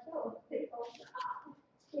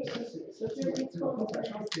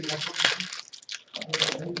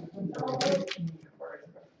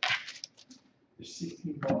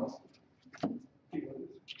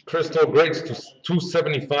 Crystal Breaks to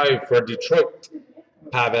 275 for Detroit,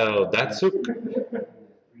 Pavel Datsyuk.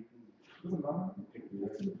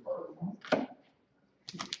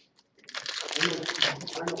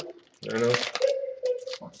 I know.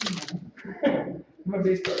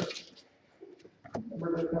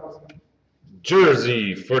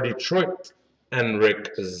 Jersey for Detroit,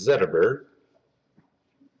 Henrik Zetterberg.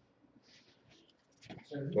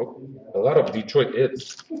 Oh, a lot of Detroit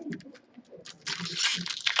hits.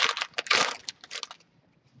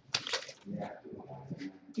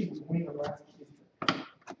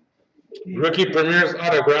 Rookie Premiers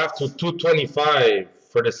autograph to 225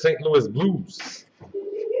 for the St. Louis Blues,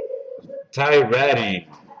 Tyratty.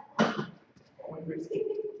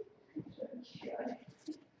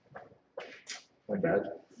 My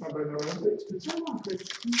bad.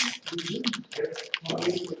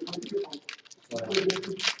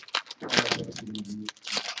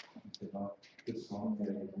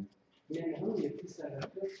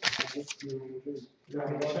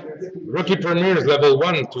 Rookie premieres level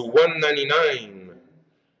 1 to 199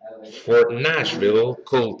 for Nashville,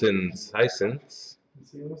 Colton Hyacinth.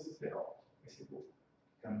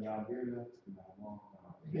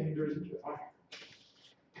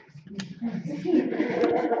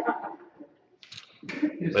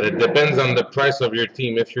 But it depends on the price of your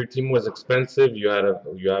team. If your team was expensive, you have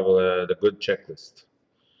the good checklist.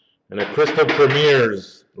 And a Crystal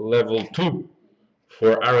Premiers level 2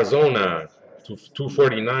 for Arizona to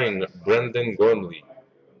 249, Brendan Gormley.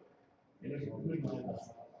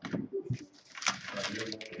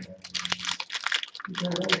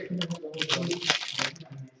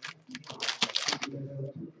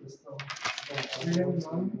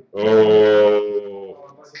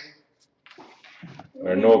 Oh,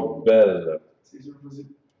 Arnaud Bell.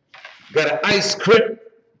 Got an ice crit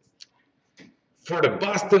for the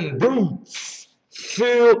Boston Bruins,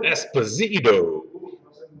 Phil Esposito.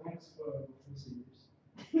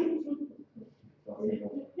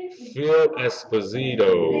 Phil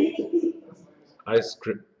Esposito, ice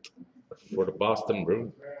crit for the Boston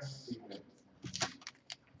Bruins.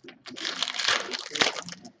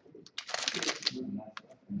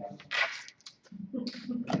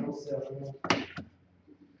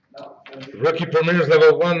 Rookie premieres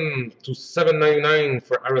level 1 to 799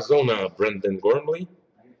 for Arizona, Brendan Gormley.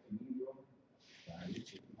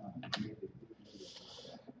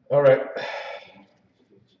 All right.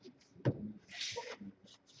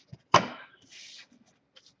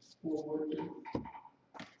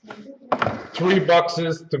 Three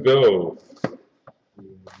boxes to go.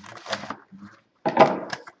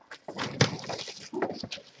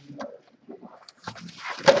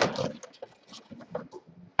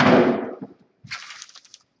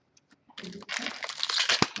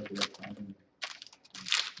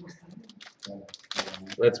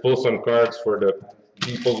 Let's pull some cards for the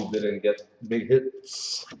people who didn't get big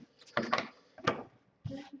hits.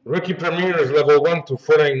 Rookie premieres level 1 to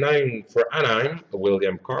 499 for Anaheim,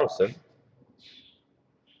 William Karlsson.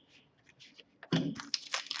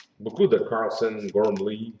 Beaucoup de Karlsson,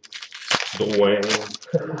 Gormley, Drouin.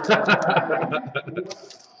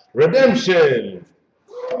 Redemption!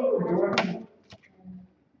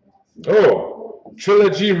 Oh,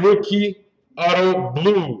 Trilogy Rookie Auto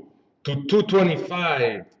Blue to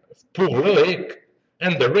 225 pour Loic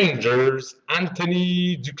and the Rangers,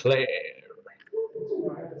 Anthony Duclair.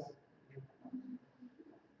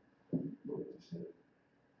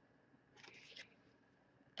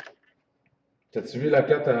 T'as-tu vu la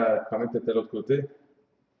carte pendant que t'étais de l'autre côté?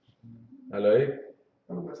 À Loic?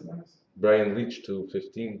 Oh, that's nice. Brian Leach to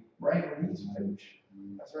 15. Brian Leach.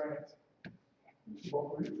 That's right.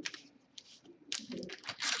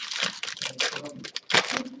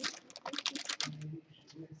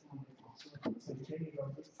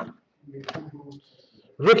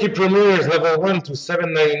 Rookie premieres level 1 to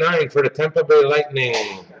 799 for the Tampa Bay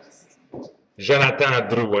Lightning, Jonathan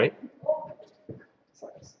Drouin.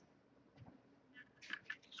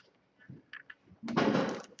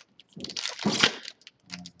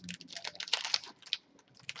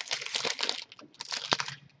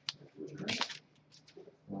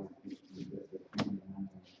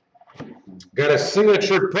 Got a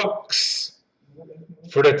signature pucks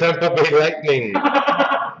for the Tampa Bay Lightning,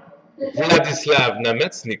 Vladislav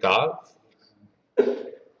Namestnikov.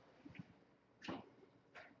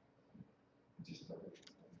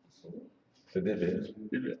 C'est débile.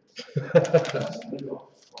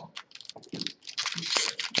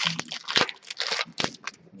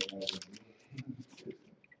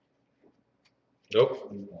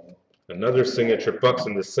 Nope. Another signature pucks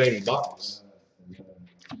in the same box.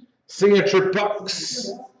 Signature pucks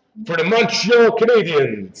for the Montreal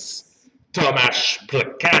Canadiens, Tomasz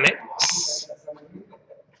Plekanec.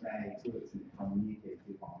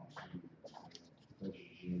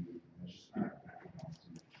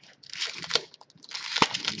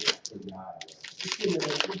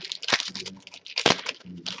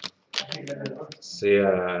 C'est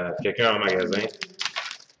quelqu'un en magasin.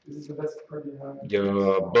 Il y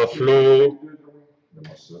a Buffalo,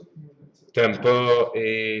 Tampa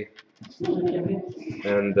et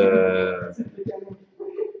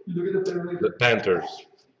the Panthers.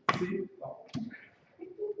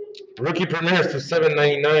 Rookie premieres to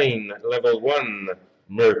 799, level 1,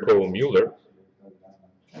 Mirko Mueller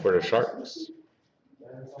for the Sharks.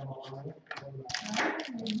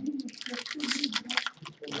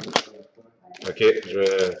 Ok, je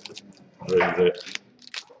vais le dire.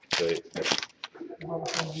 Oui.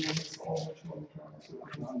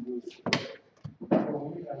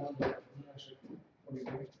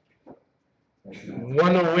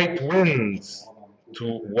 108 wins to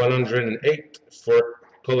 108 for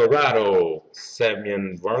Colorado,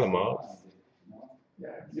 Semyon Varlamov. Yeah,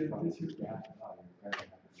 good this year.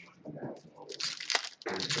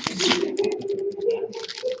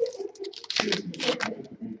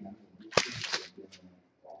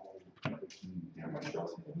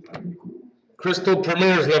 Crystal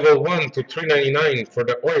Premiers level 1 to 399 for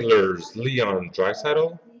the Oilers, Leon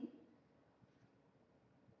Draisaitl.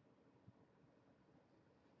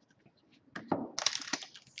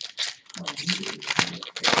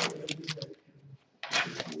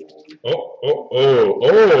 Oh, oh, oh,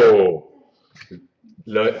 oh!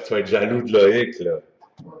 Là, tu vas être jaloux de Loïc, là.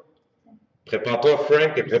 Prépare-toi,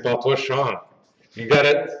 Frank, et prépare-toi, Sean. You got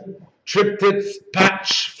a triptych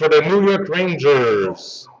patch for the New York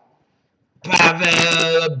Rangers.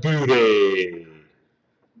 Pavel Bure.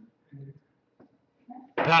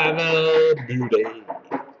 Pavel Bure.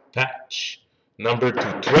 Patch. Number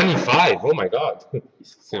 225. Oh my God.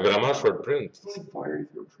 C'est vraiment short print.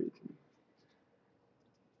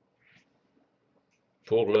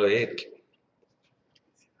 Pour Loïc.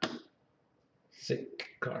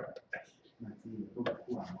 Sick card.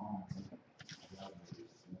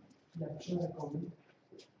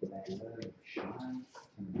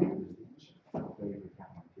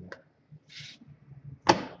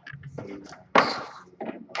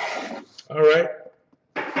 All right.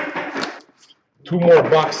 2 more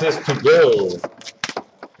boxes to go.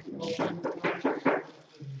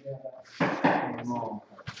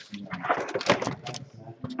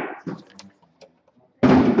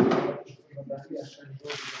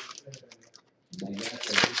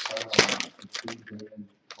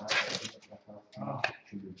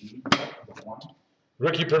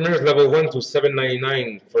 Rookie Premiers level 1 to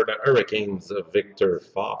 799 for the Hurricanes, Victor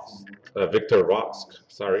Rosk.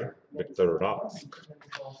 Sorry, Victor Rosk.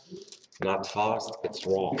 Not Fast, it's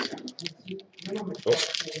Rosk. Oh,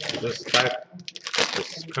 this pack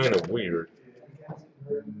is kind of weird.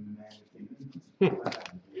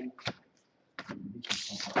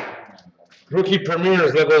 Rookie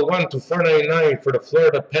Premiers level 1 to 499 for the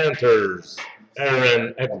Florida Panthers,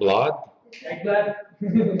 Aaron Ekblad.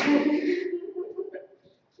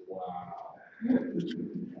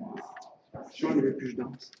 Sean, il veut plus que je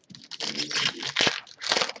danse.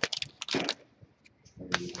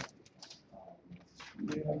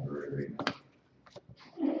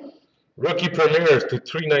 Rookie Premiers to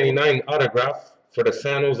 399 autograph for the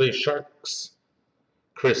San Jose Sharks,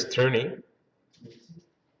 Chris Turney.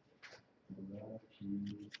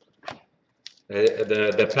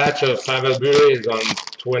 The patch of Pavel Bure is on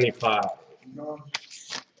 25.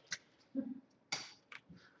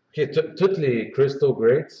 Okay, toutes les Crystal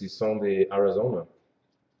Greats, ils sont des Arizona.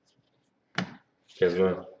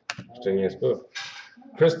 Quasiment. Je te niaise pas.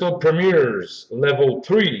 Crystal Premiers, level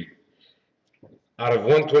 3. Out of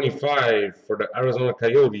 125 for the Arizona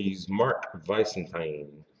Coyotes, Mark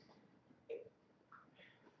Vicentine.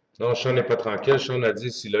 Non, Sean n'est pas tranquille. Sean a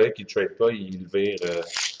dit si Loïc il trade pas, il vire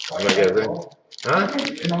au magasin. Hein?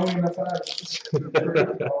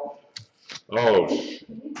 Oh.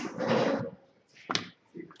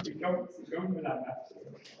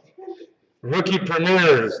 Rookie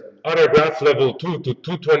Premiers, autograph level 2 to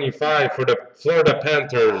 225 for the Florida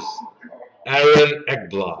Panthers, Aaron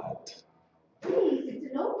Ekblad.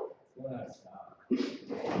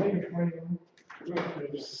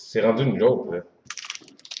 C'est rendu une joke, là.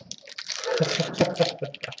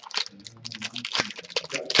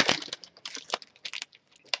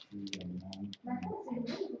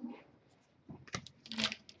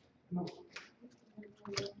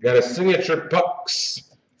 Got a signature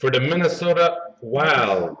pucks for the Minnesota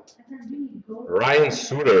Wild, Ryan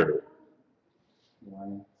Suter.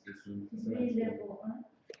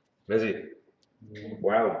 Vas-y.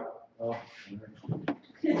 Wild.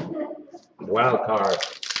 Wild card.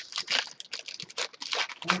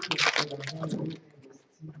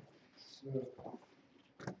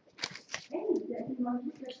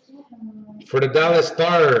 For the Dallas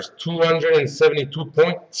Stars, 272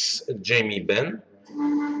 points, Jamie Benn.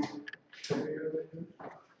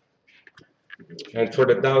 And for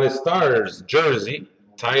the Dallas Stars jersey,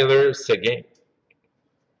 Tyler Seguin.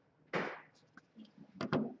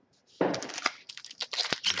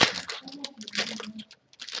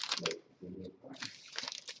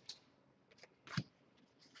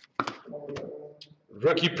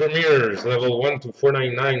 Rookie premieres, level 1 to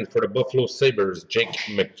 499 for the Buffalo Sabres, Jake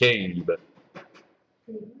McCabe.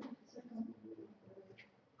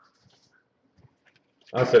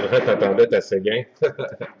 Ah, c'est vrai, t'attendais ta Séguin.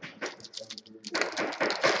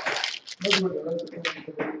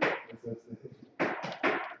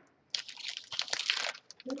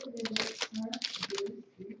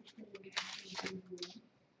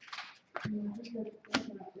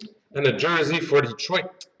 And a jersey for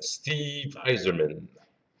Detroit, Steve Yzerman.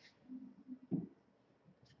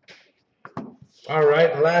 All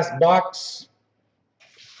right, last box.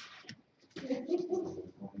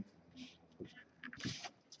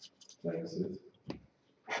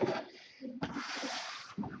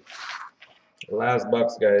 Last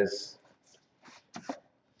box, guys.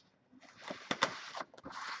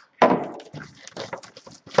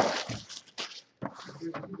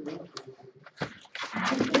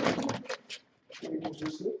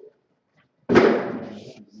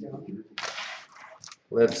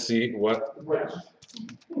 Let's see what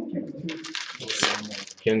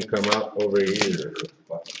can come out over here.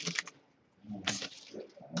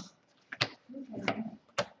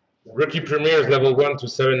 Rookie premieres level 1 to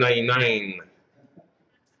 799.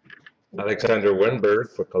 Alexander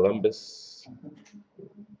Wenberg for Columbus.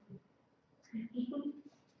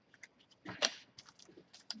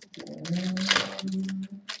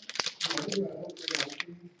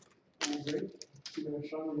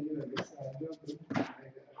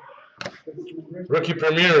 Rookie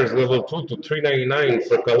premieres level 2 to 399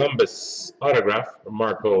 for Columbus. Autograph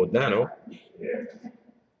Marco Dano.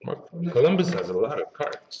 Columbus has a lot of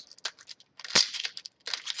cards.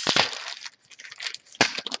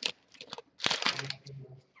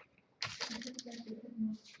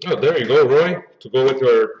 Oh, there you go, Roy, to go with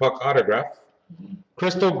your puck autograph.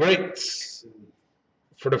 Crystal Greats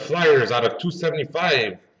for the Flyers out of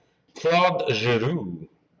 275, Claude Giroux.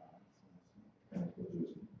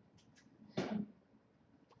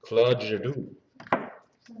 Claude Giroux.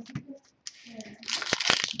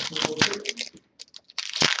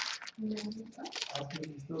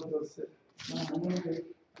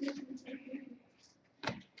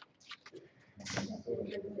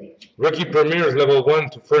 Rookie premieres level 1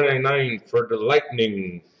 to 499 for the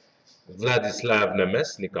Lightning, Vladislav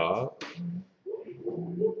Nemesnikov.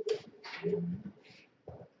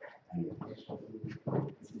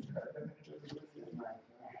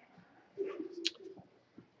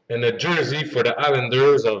 And a jersey for the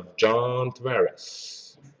Islanders of John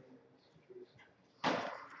Tavares.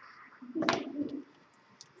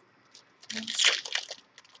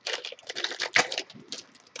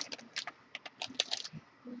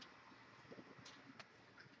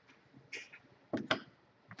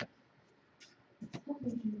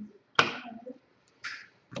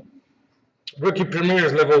 Rookie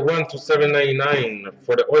premieres level 1 to 799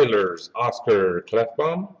 for the Oilers, Oscar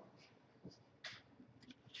Klefbom.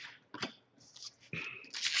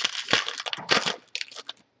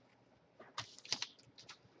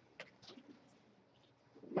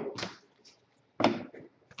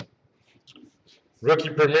 Rookie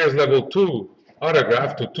premieres level 2,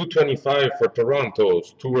 autograph to 225 for Toronto,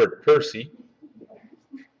 Stuart Percy.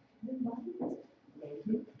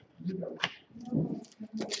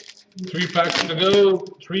 Three packs to go.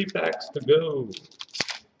 3 packs to go.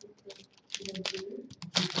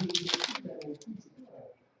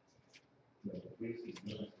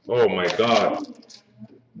 Oh my God.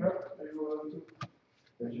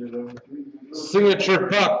 Signature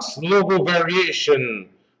pucks, logo variation,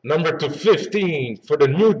 number 215 for the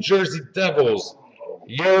New Jersey Devils,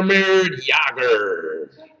 Jaromir Jagr.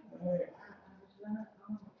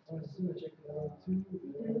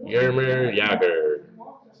 Jaromir Jagr.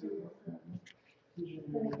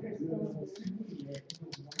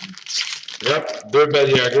 Yep, deux belles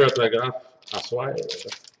Jagr autographes à soir.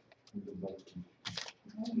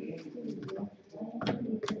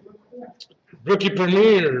 Rookie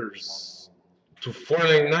premieres to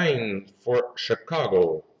 499 for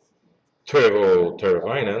Chicago, Turvo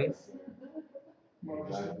Teravainen.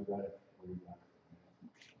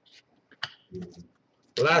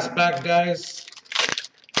 Last pack, guys.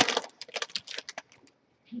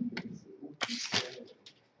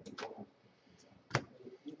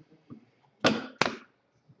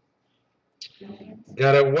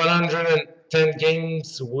 Got a 110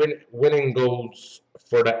 games winning goals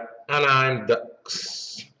for the Anaheim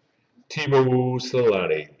Ducks, Timo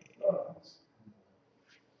Solari.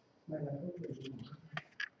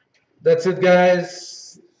 That's it,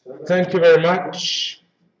 guys. Thank you very much.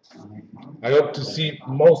 I hope to see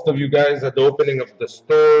most of you guys at the opening of the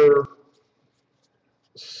store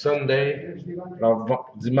Sunday,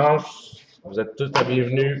 dimanche. Vous êtes tous les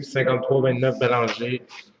bienvenus. 53-29 Bélanger.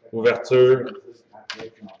 Ouverture.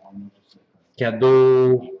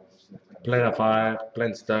 Cadeaux. Plein d'affaires. Plein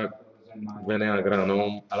de stock. Venez en grand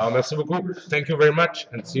nombre. Alors, merci beaucoup. Thank you very much.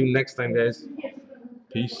 And see you next time, guys.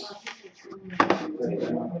 Peace.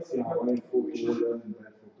 Si on voit une photo, là, une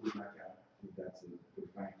belle photo de ma carte, puis that's it. Puis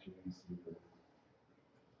factory,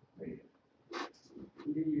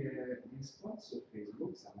 Les spots sur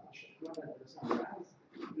Facebook, ça marche. Quoi, t'as ça en base?